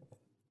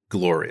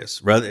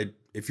glorious. Rather,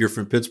 if you're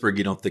from Pittsburgh,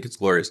 you don't think it's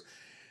glorious,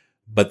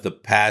 but the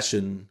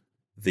passion,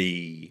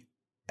 the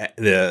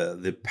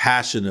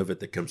passion of it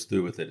that comes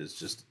through with it is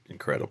just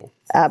incredible.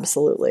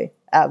 Absolutely.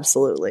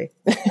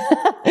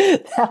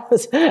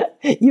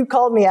 You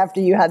called me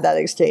after you had that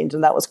exchange,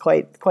 and that was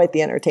quite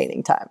the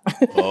entertaining time.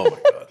 Oh my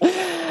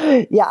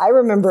God. Yeah, I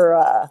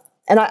remember,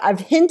 and I've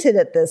hinted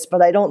at this,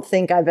 but I don't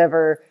think I've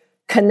ever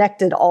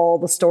connected all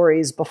the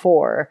stories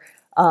before.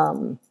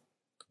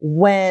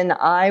 When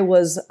I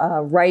was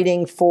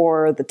writing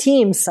for the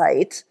team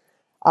site,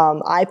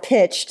 I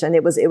pitched, and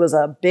it was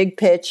a big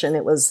pitch, and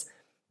it was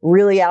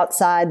really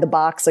outside the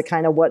box of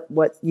kind of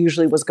what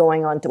usually was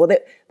going on. Well,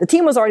 the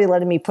team was already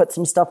letting me put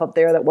some stuff up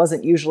there that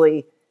wasn't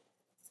usually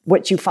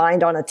what you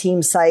find on a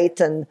team site.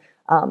 And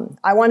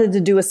I wanted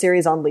to do a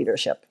series on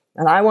leadership.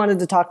 And I wanted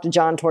to talk to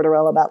John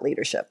Tortorella about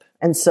leadership.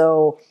 And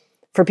so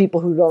for people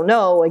who don't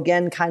know,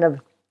 again, kind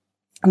of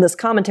this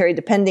commentary,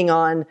 depending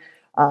on,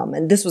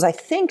 and this was, I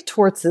think,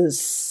 Torts'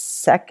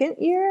 second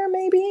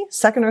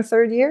or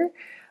third year.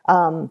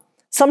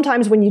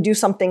 Sometimes when you do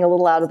something a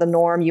little out of the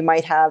norm, you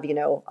might have,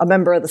 a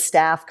member of the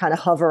staff kind of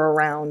hover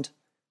around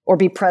or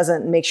be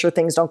present and make sure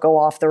things don't go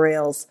off the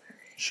rails.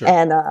 Sure.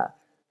 And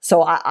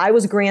so I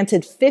was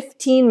granted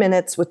 15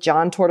 minutes with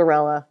John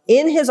Tortorella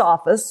in his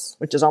office,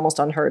 which is almost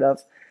unheard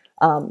of,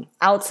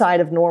 outside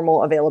of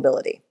normal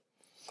availability.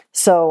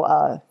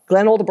 So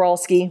Glenn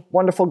Oldabrowski,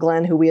 wonderful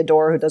Glenn, who we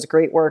adore, who does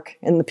great work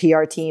in the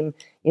PR team,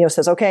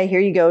 says, okay, here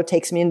you go,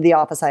 takes me into the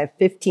office. I have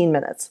 15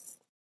 minutes.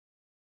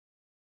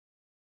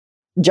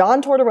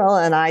 John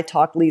Tortorella and I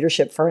talked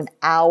leadership for an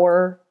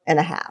hour and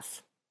a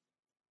half,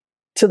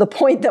 to the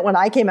point that when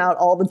I came out,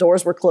 all the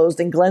doors were closed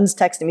and Glenn's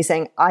texting me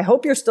saying, I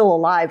hope you're still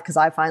alive because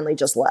I finally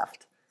just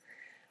left.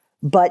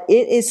 But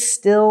it is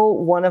still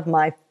one of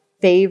my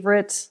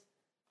favorite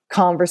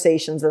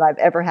conversations that I've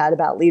ever had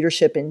about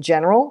leadership in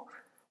general.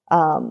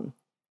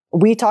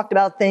 We talked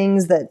about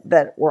things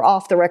that were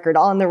off the record,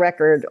 on the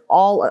record,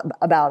 all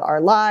about our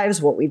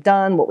lives, what we've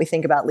done, what we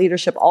think about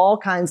leadership, all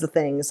kinds of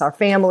things, our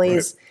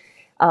families. Right.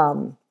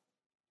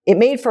 It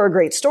made for a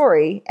great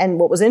story. And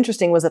what was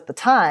interesting was at the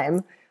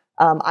time,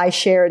 I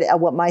shared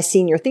what my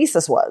senior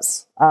thesis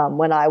was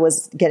when I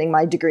was getting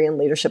my degree in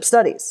leadership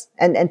studies.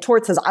 And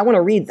Tort says, I want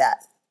to read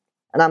that.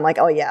 And I'm like,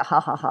 oh yeah, ha,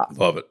 ha, ha.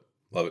 Love it.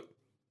 Love it.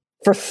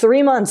 For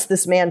 3 months,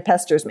 this man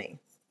pesters me.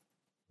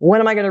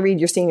 When am I going to read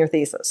your senior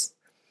thesis?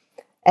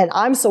 And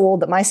I'm so old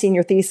that my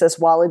senior thesis,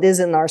 while it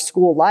is in our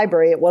school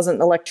library, it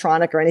wasn't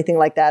electronic or anything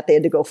like that. They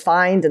had to go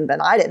find, and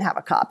then I didn't have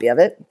a copy of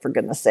it, for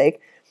goodness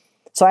sake.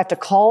 So I have to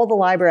call the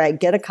library, I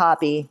get a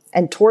copy,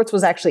 and Torts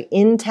was actually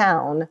in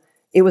town.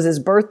 It was his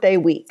birthday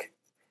week.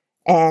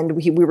 And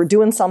we were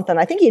doing something.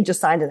 I think he had just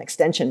signed an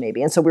extension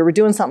maybe. And so we were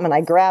doing something, and I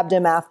grabbed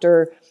him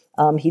after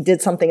he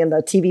did something in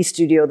the TV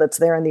studio that's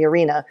there in the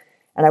arena.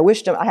 And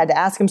I had to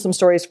ask him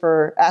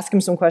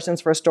some questions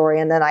for a story.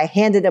 And then I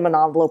handed him an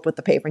envelope with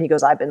the paper, and he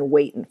goes, I've been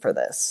waiting for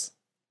this.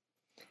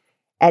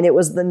 And it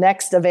was the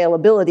next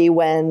availability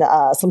when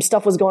some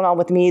stuff was going on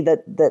with me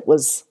that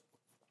was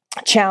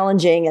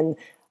challenging. And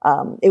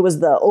it was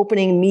the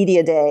opening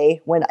media day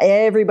when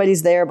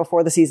everybody's there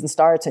before the season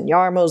starts, and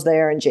Yarmo's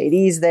there, and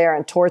JD's there,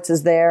 and Torts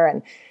is there.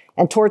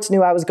 And Torts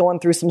knew I was going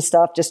through some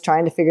stuff, just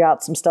trying to figure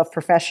out some stuff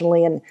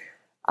professionally. And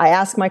I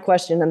asked my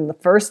question, and the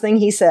first thing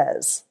he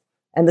says,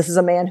 and this is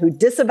a man who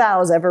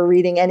disavows ever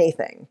reading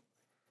anything,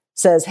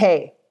 says,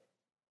 hey,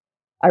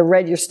 I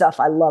read your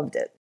stuff. I loved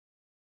it.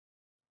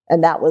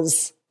 And that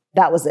was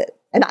it.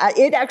 And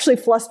it actually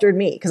flustered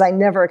me because I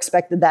never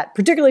expected that,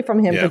 particularly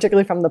from him,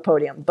 particularly from the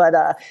podium. But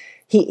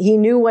he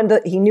knew when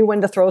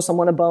to throw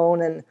someone a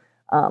bone,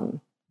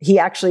 and he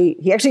actually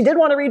did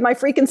want to read my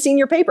freaking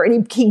senior paper,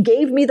 and he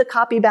gave me the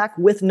copy back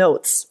with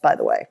notes, by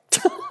the way.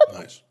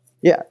 Nice.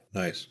 Yeah.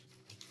 Nice.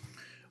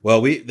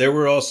 Well, there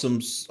were also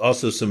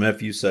some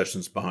FU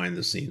sessions behind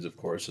the scenes, of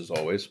course, as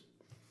always,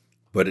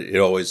 but it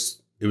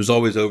was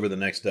always over the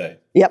next day.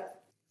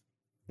 Yep.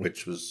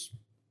 Which was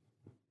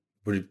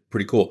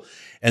pretty cool.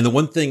 And the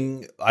one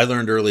thing I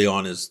learned early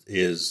on is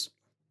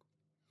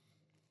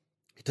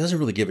he doesn't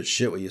really give a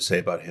shit what you say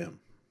about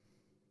him.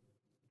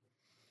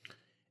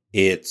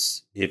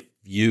 It's if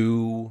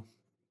you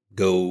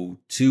go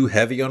too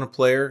heavy on a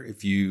player,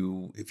 if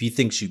he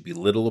thinks you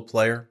belittle a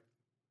player,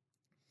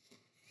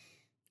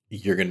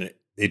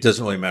 it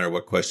doesn't really matter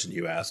what question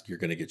you ask, you're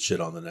going to get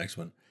shit on the next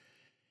one.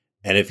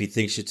 And if he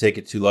thinks you take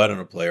it too light on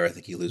a player, I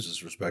think he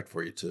loses respect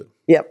for you too.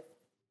 Yep.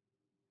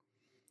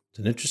 It's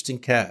an interesting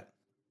cat.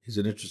 He's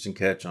an interesting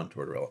cat, John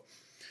Tortorella.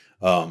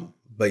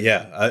 But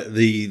yeah,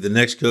 the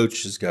next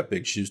coach has got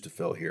big shoes to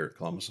fill here at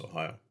Columbus,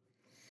 Ohio.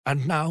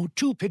 And now,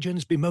 two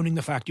pigeons bemoaning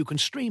the fact you can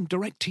stream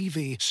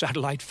DirecTV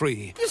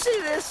satellite-free. You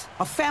see this?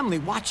 A family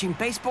watching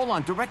baseball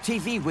on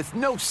DirecTV with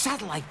no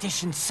satellite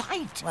dish in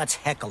sight. Let's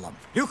heckle them.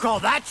 You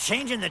call that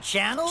changing the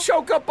channel?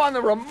 Choke up on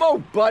the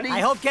remote, buddy. I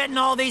hope getting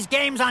all these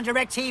games on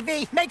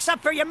DirecTV makes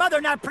up for your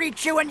mother not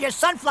pre-chewing your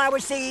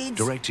sunflower seeds.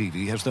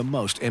 DirecTV has the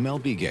most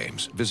MLB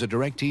games. Visit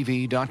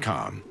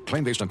DirecTV.com.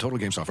 Claim based on total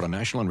games offered on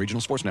national and regional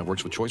sports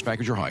networks with choice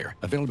package or higher.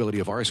 Availability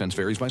of RSNs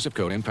varies by zip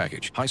code and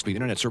package. High-speed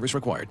internet service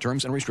required.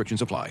 Terms and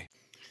restrictions apply.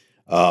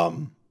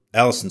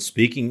 Allison,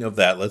 speaking of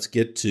that, let's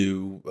get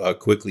to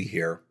quickly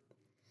here.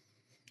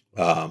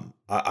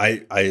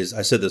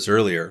 I said this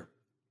earlier.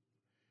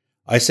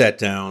 I sat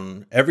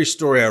down. Every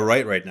story I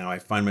write right now, I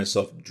find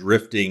myself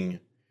drifting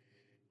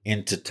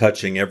into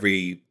touching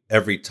every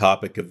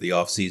topic of the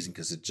offseason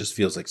because it just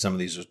feels like some of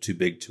these are too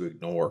big to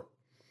ignore.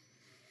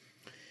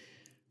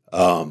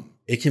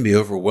 It can be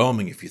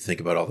overwhelming if you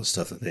think about all the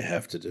stuff that they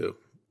have to do.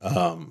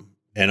 And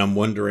I'm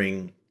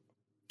wondering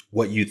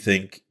what you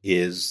think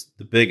is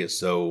the biggest.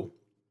 So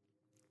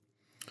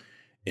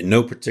in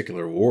no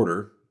particular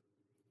order,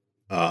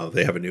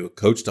 They have a new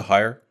coach to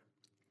hire.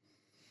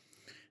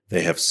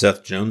 They have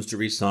Seth Jones to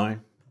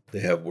re-sign. They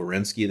have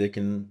Werenski they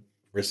can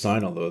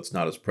resign, although it's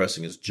not as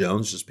pressing as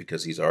Jones just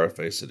because he's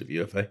RFA instead of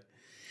UFA.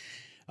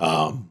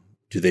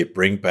 Do they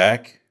bring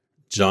back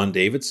John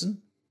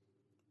Davidson?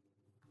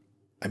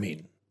 I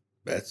mean,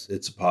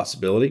 it's a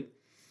possibility.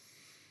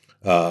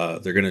 They're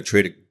going to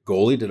trade a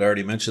goalie. Did I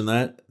already mention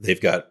that?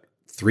 They've got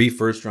 3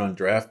 first-round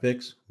draft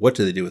picks. What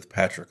do they do with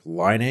Patrick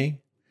Laine?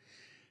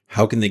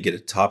 How can they get a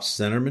top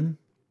centerman?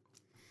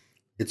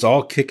 It's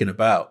all kicking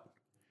about.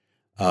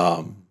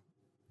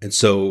 And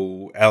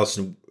so,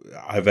 Allison,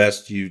 I've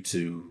asked you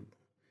to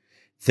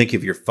think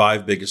of your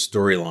 5 biggest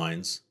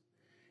storylines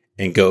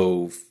and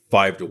go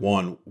 5 to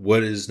 1.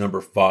 What is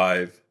number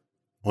 5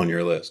 on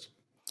your list?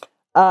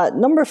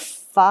 Number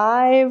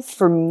 5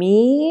 for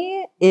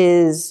me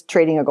is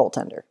trading a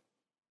goaltender.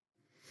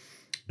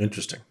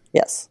 Interesting.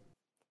 Yes.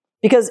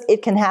 Because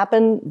it can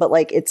happen, but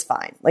like it's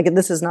fine. Like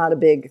this is not a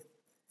big,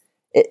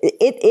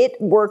 it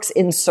works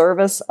in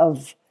service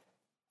of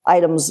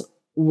items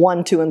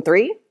 1, 2, and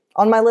 3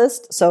 on my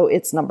list. So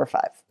it's number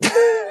 5.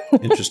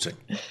 Interesting.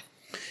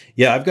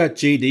 Yeah, I've got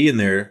JD in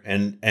there,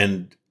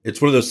 and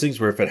it's one of those things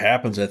where if it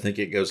happens, I think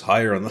it goes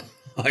higher on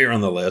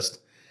the list.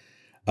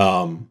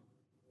 I'm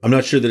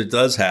not sure that it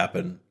does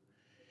happen,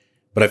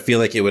 but I feel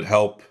like it would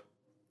help.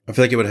 I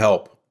feel like it would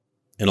help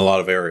in a lot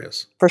of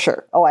areas. For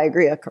sure. Oh, I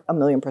agree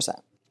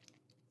 1,000,000%.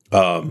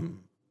 And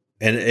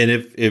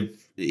if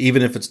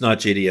even if it's not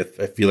JD,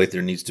 I feel like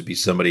there needs to be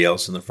somebody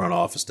else in the front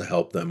office to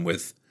help them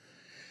with.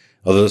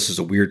 Although this is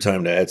a weird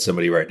time to add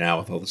somebody right now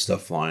with all the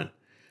stuff flying.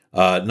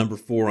 Number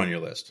 4 on your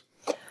list.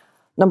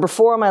 Number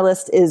 4 on my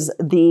list is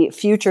the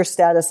future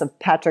status of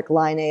Patrick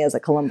Laine as a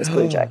Columbus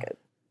Blue Jacket.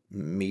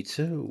 Me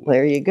too.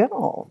 There you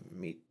go.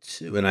 Me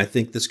too. And I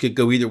think this could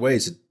go either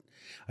ways.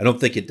 I don't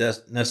think it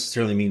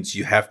necessarily means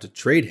you have to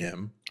trade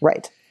him.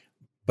 Right.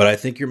 But I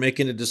think you're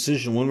making a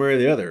decision one way or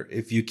the other.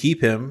 If you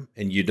keep him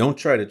and you don't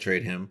try to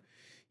trade him,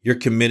 you're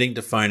committing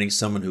to finding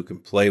someone who can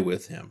play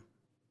with him.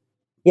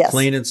 Yes.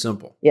 Plain and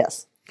simple.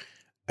 Yes.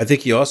 I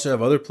think you also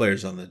have other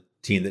players on the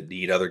team that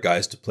need other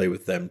guys to play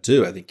with them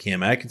too. I think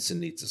Cam Atkinson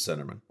needs a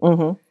centerman.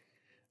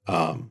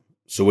 Mm-hmm.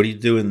 So what are you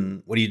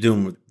doing? What are you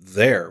doing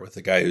with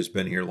a guy who's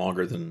been here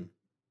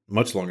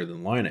much longer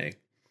than Laine?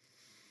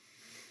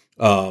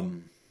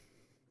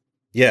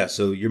 Yeah.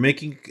 So you're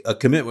making a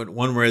commitment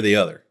one way or the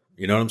other.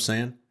 You know what I'm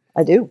saying?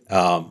 I do.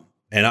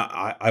 And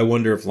I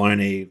wonder if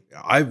Laine.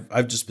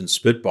 I've just been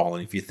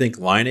spitballing. If you think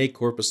Laine,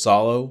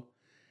 Korpisalo,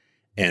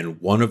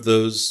 and one of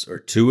those or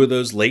 2 of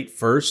those late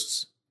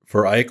firsts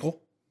for Eichel.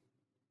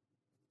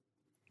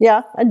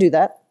 Yeah, I'd do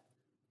that.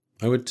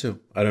 I would too.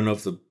 I don't know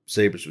if the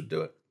Sabres would do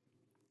it.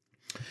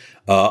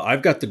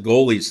 I've got the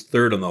goalies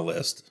 3rd on the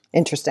list.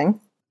 Interesting.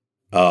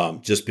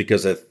 Just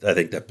because I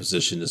think that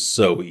position is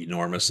so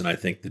enormous, and I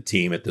think the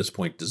team at this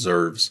point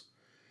deserves.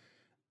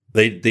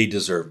 They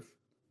deserve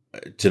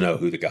to know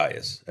who the guy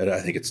is. And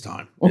I think it's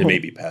time. Mm-hmm. It may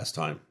be past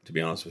time, to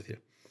be honest with you.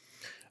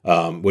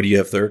 What do you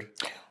have 3rd?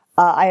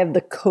 I have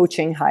the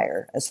coaching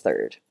hire as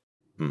 3rd.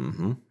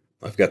 Mm-hmm.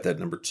 I've got that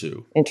number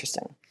 2.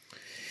 Interesting.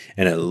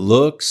 And it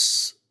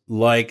looks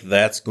like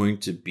that's going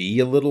to be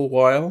a little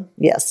while.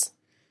 Yes.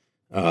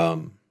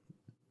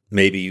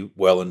 Maybe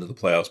well into the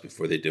playoffs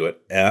before they do it.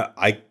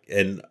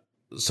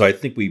 So I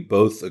think we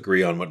both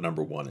agree on what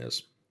number 1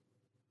 is.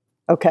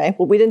 Okay.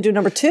 Well, we didn't do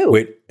number 2.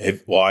 Wait.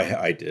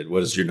 I did.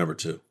 What is your number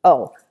 2?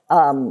 Oh,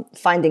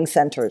 finding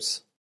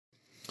centers.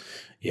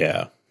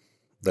 Yeah,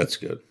 that's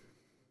good.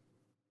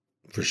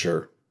 For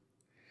sure.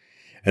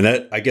 And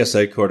that, I guess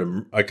I kind of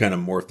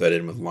morphed that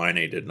in with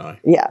Laine, didn't I?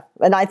 Yeah.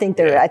 And I think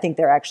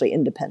they're actually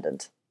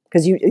independent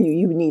because you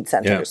need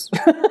centers.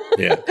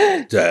 Yeah.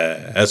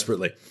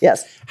 Desperately.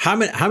 Yes. How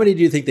many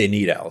do you think they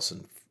need,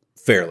 Allison?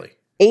 Fairly.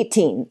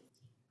 18.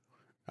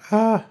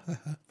 No,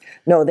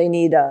 they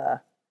need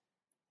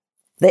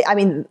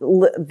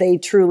they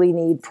truly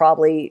need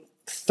probably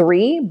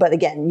 3, but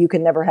again, you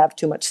can never have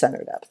too much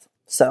center depth.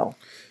 So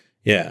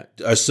yeah.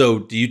 So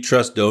do you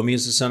trust Domi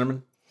as a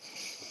centerman?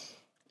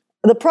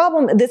 The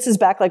problem, this is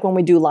back like when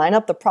we do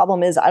lineup, the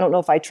problem is I don't know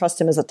if I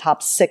trust him as a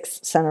top 6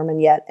 centerman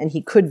yet, and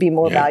he could be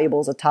more valuable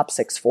as a top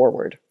 6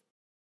 forward.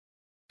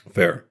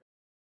 Fair.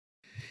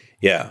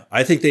 Yeah,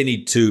 I think they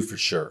need 2 for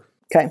sure.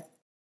 Okay.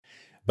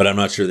 But I'm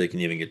not sure they can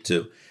even get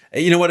 2.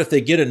 And you know what? If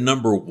they get a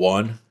number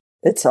 1,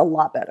 it's a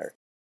lot better.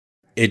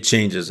 It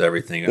changes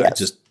everything.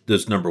 Yes.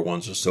 Those number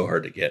 1s are so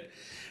hard to get.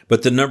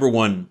 But the number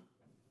 1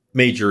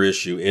 major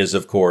issue is,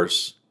 of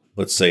course,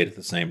 let's say it at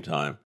the same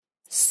time.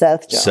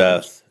 Seth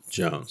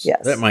Jones.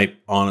 Yes. That might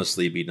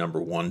honestly be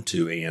number 1,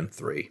 2, and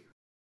 3.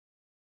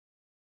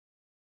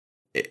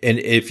 And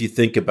if you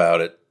think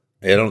about it,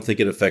 I don't think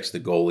it affects the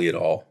goalie at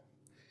all.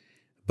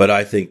 But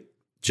I think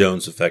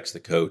Jones affects the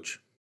coach.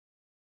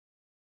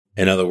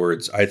 In other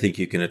words, I think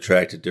you can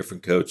attract a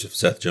different coach if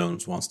Seth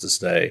Jones wants to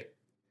stay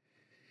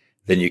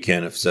than you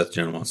can if Seth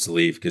Jones wants to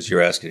leave, because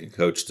you're asking a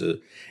coach to,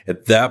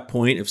 at that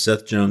point, if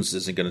Seth Jones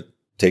isn't going to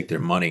take their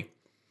money,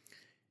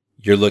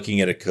 you're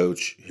looking at a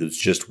coach who's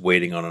just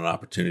waiting on an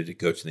opportunity to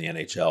coach in the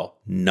NHL,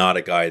 not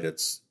a guy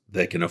that's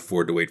that can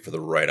afford to wait for the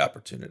right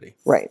opportunity.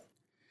 Right.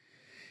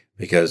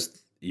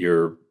 Because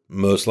you're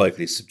most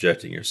likely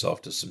subjecting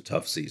yourself to some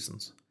tough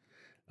seasons.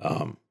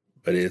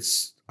 But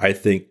I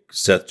think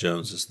Seth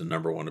Jones is the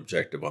number one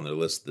objective on their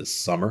list this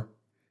summer.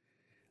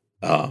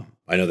 I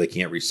know they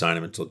can't re-sign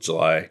him until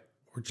July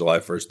or July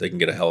 1st. They can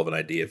get a hell of an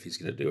idea if he's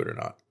going to do it or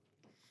not.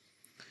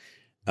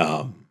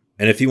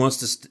 And if he wants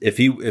to,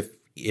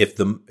 if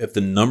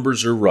the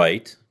numbers are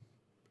right,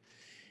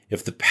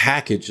 if the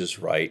package is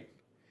right,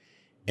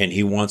 and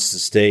he wants to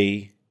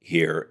stay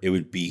here, it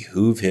would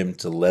behoove him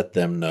to let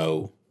them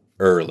know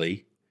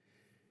early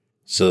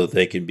so that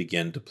they can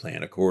begin to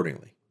plan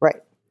accordingly.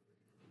 Right.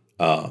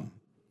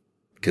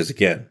 Because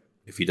again,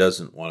 if he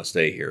doesn't want to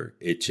stay here,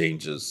 it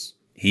changes.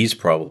 He's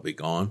probably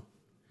gone.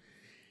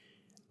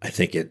 I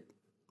think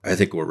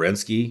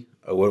Werenski.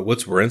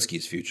 What's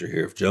Werenski's future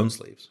here if Jones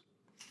leaves?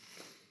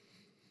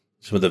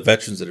 Some of the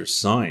veterans that are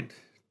signed,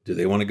 do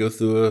they want to go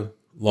through a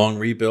long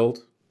rebuild?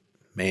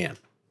 Man,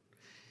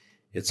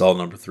 it's all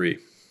number 3.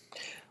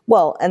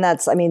 Well, and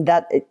it's funny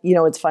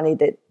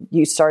that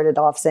you started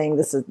off saying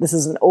this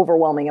is an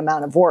overwhelming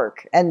amount of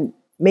work, and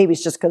maybe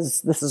it's just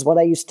because this is what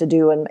I used to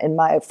do in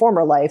my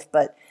former life.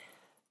 But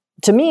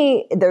to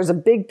me, there's a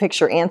big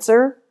picture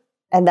answer,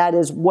 and that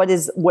is what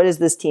is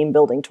this team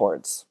building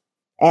towards?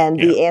 And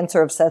the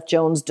answer of Seth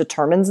Jones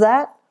determines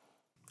that.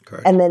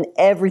 Correct. And then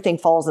everything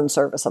falls in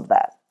service of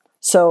that.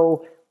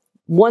 So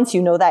once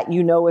you know that,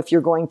 you know if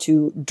you're going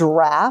to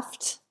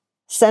draft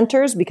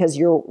centers because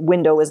your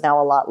window is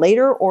now a lot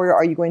later, or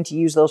are you going to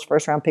use those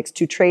first round picks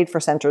to trade for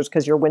centers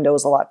because your window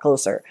is a lot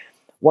closer?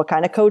 What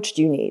kind of coach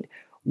do you need?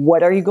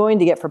 What are you going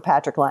to get for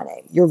Patrik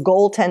Laine? Your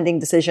goaltending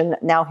decision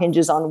now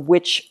hinges on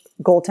which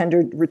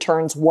goaltender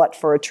returns what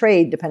for a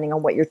trade, depending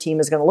on what your team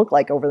is going to look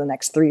like over the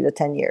next 3 to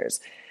 10 years.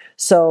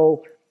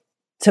 So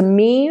to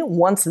me,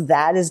 once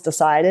that is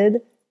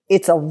decided,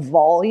 it's a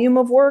volume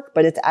of work,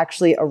 but it's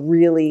actually a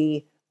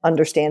really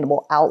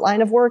understandable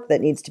outline of work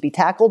that needs to be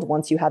tackled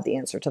once you have the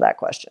answer to that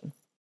question.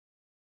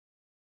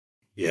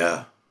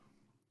 Yeah,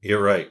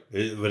 you're right.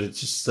 But it's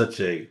just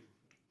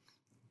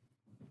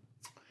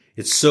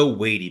it's so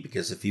weighty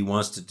because if he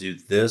wants to do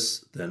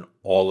this, then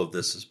all of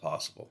this is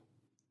possible.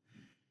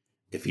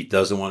 If he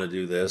doesn't want to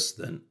do this,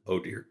 then, oh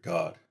dear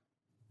God,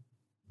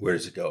 where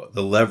does it go?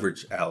 The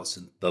leverage,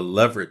 Allison, the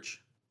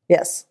leverage.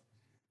 Yes.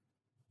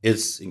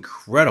 It's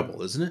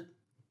incredible, isn't it?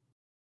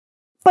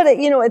 But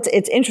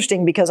it's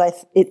interesting because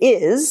it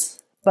is.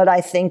 But I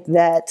think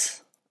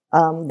that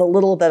the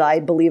little that I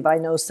believe I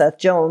know Seth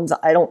Jones,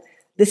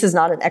 this is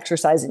not an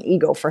exercise in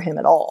ego for him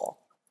at all.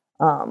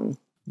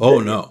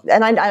 No.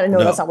 And I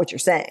know that's not what you're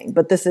saying,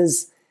 but this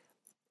is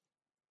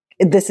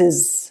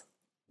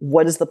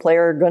what is the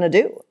player going to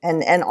do?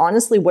 And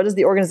honestly, what is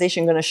the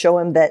organization going to show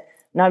him that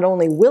not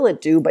only will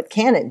it do, but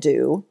can it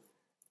do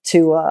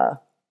to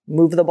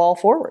move the ball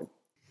forward?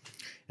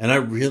 And I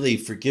really,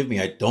 forgive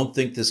me, I don't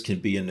think this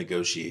can be a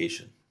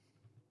negotiation.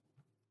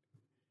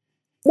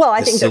 Well,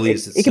 I think that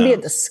it can be a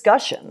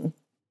discussion.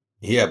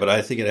 Yeah, but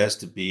I think it has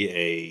to be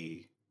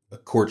a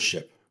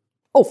courtship.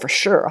 Oh, for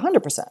sure.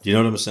 100%. Do you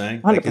know what I'm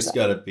saying? 100%. Like it's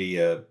got to be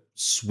a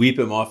sweep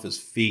him off his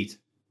feet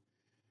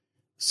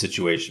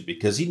situation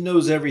because he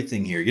knows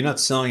everything here. You're not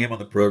selling him on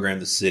the program,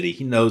 the city.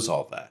 He knows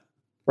all that.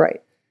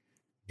 Right.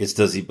 It's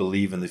does he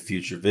believe in the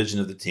future vision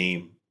of the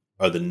team?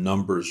 Are the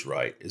numbers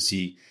right? Is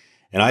he...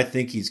 And I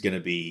think he's going to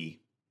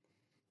be,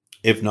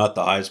 if not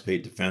the highest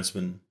paid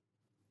defenseman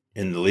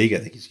in the league, I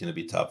think he's going to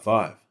be top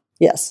 5.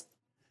 Yes.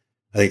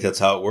 I think that's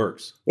how it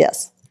works.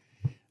 Yes.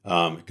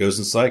 It goes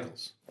in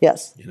cycles.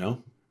 Yes.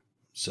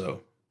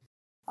 So.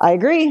 I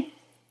agree.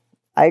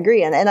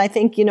 And I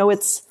think,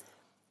 it's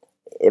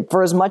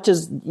for as much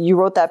as you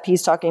wrote that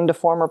piece talking to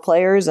former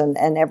players and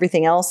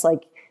everything else,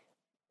 like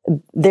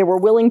they were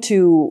willing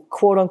to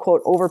quote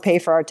unquote overpay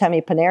for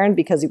Artemi Panarin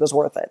because he was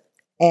worth it.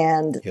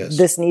 And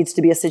This needs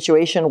to be a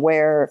situation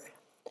where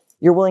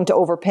you're willing to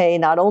overpay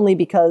not only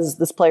because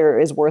this player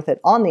is worth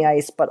it on the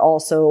ice, but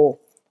also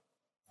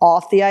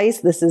off the ice.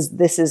 This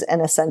is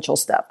an essential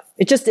step.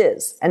 It just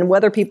is. And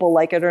whether people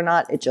like it or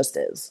not, it just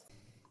is.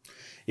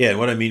 Yeah, and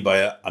what I mean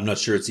by I'm not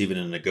sure it's even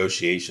a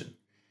negotiation.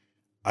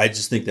 I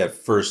just think that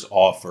first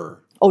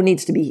offer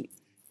needs to be.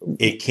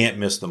 It can't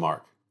miss the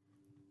mark.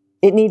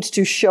 It needs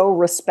to show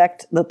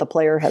respect that the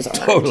player has earned.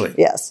 Totally.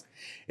 Yes.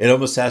 It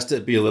almost has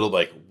to be a little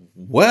like,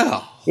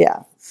 well,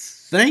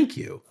 thank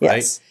you. Yes.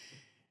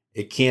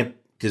 Right? It can't,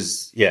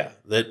 because,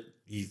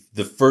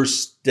 the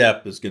first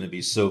step is going to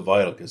be so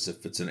vital because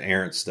if it's an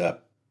errant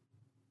step,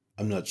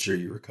 I'm not sure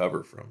you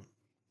recover from.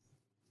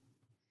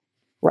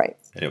 Right.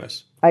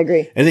 Anyways. I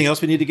agree. Anything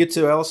else we need to get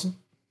to, Allison?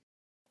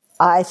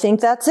 I think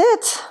that's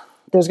it.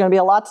 There's going to be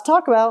a lot to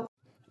talk about.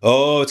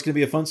 Oh, it's going to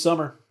be a fun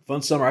summer.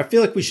 I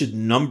feel like we should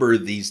number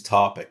these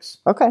topics.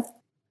 Okay.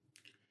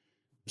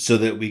 So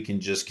that we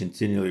can just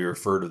continually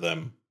refer to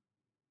them.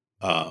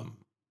 An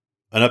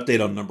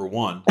update on number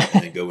 1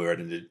 and then go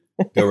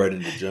right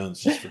into Jones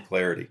just for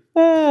clarity.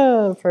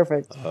 Oh,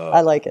 perfect.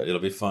 I like it.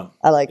 It'll be fun.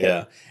 I like it.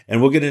 Yeah.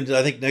 And we'll get into,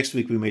 I think next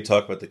week we may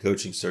talk about the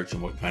coaching search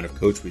and what kind of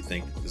coach we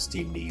think this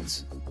team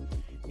needs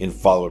in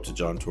follow-up to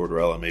John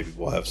Tortorella. Maybe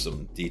we'll have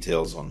some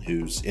details on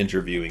who's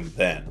interviewing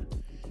then.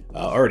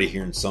 Already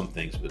hearing some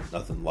things, but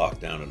nothing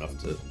locked down enough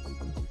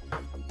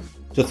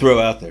to throw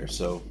out there.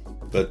 So,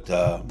 but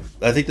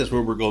I think that's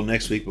where we're going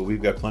next week. But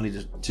we've got plenty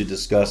to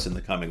discuss in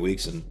the coming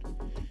weeks, and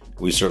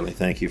we certainly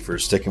thank you for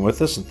sticking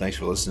with us, and thanks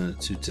for listening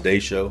to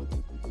today's show.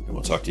 And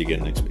we'll talk to you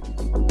again next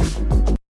week.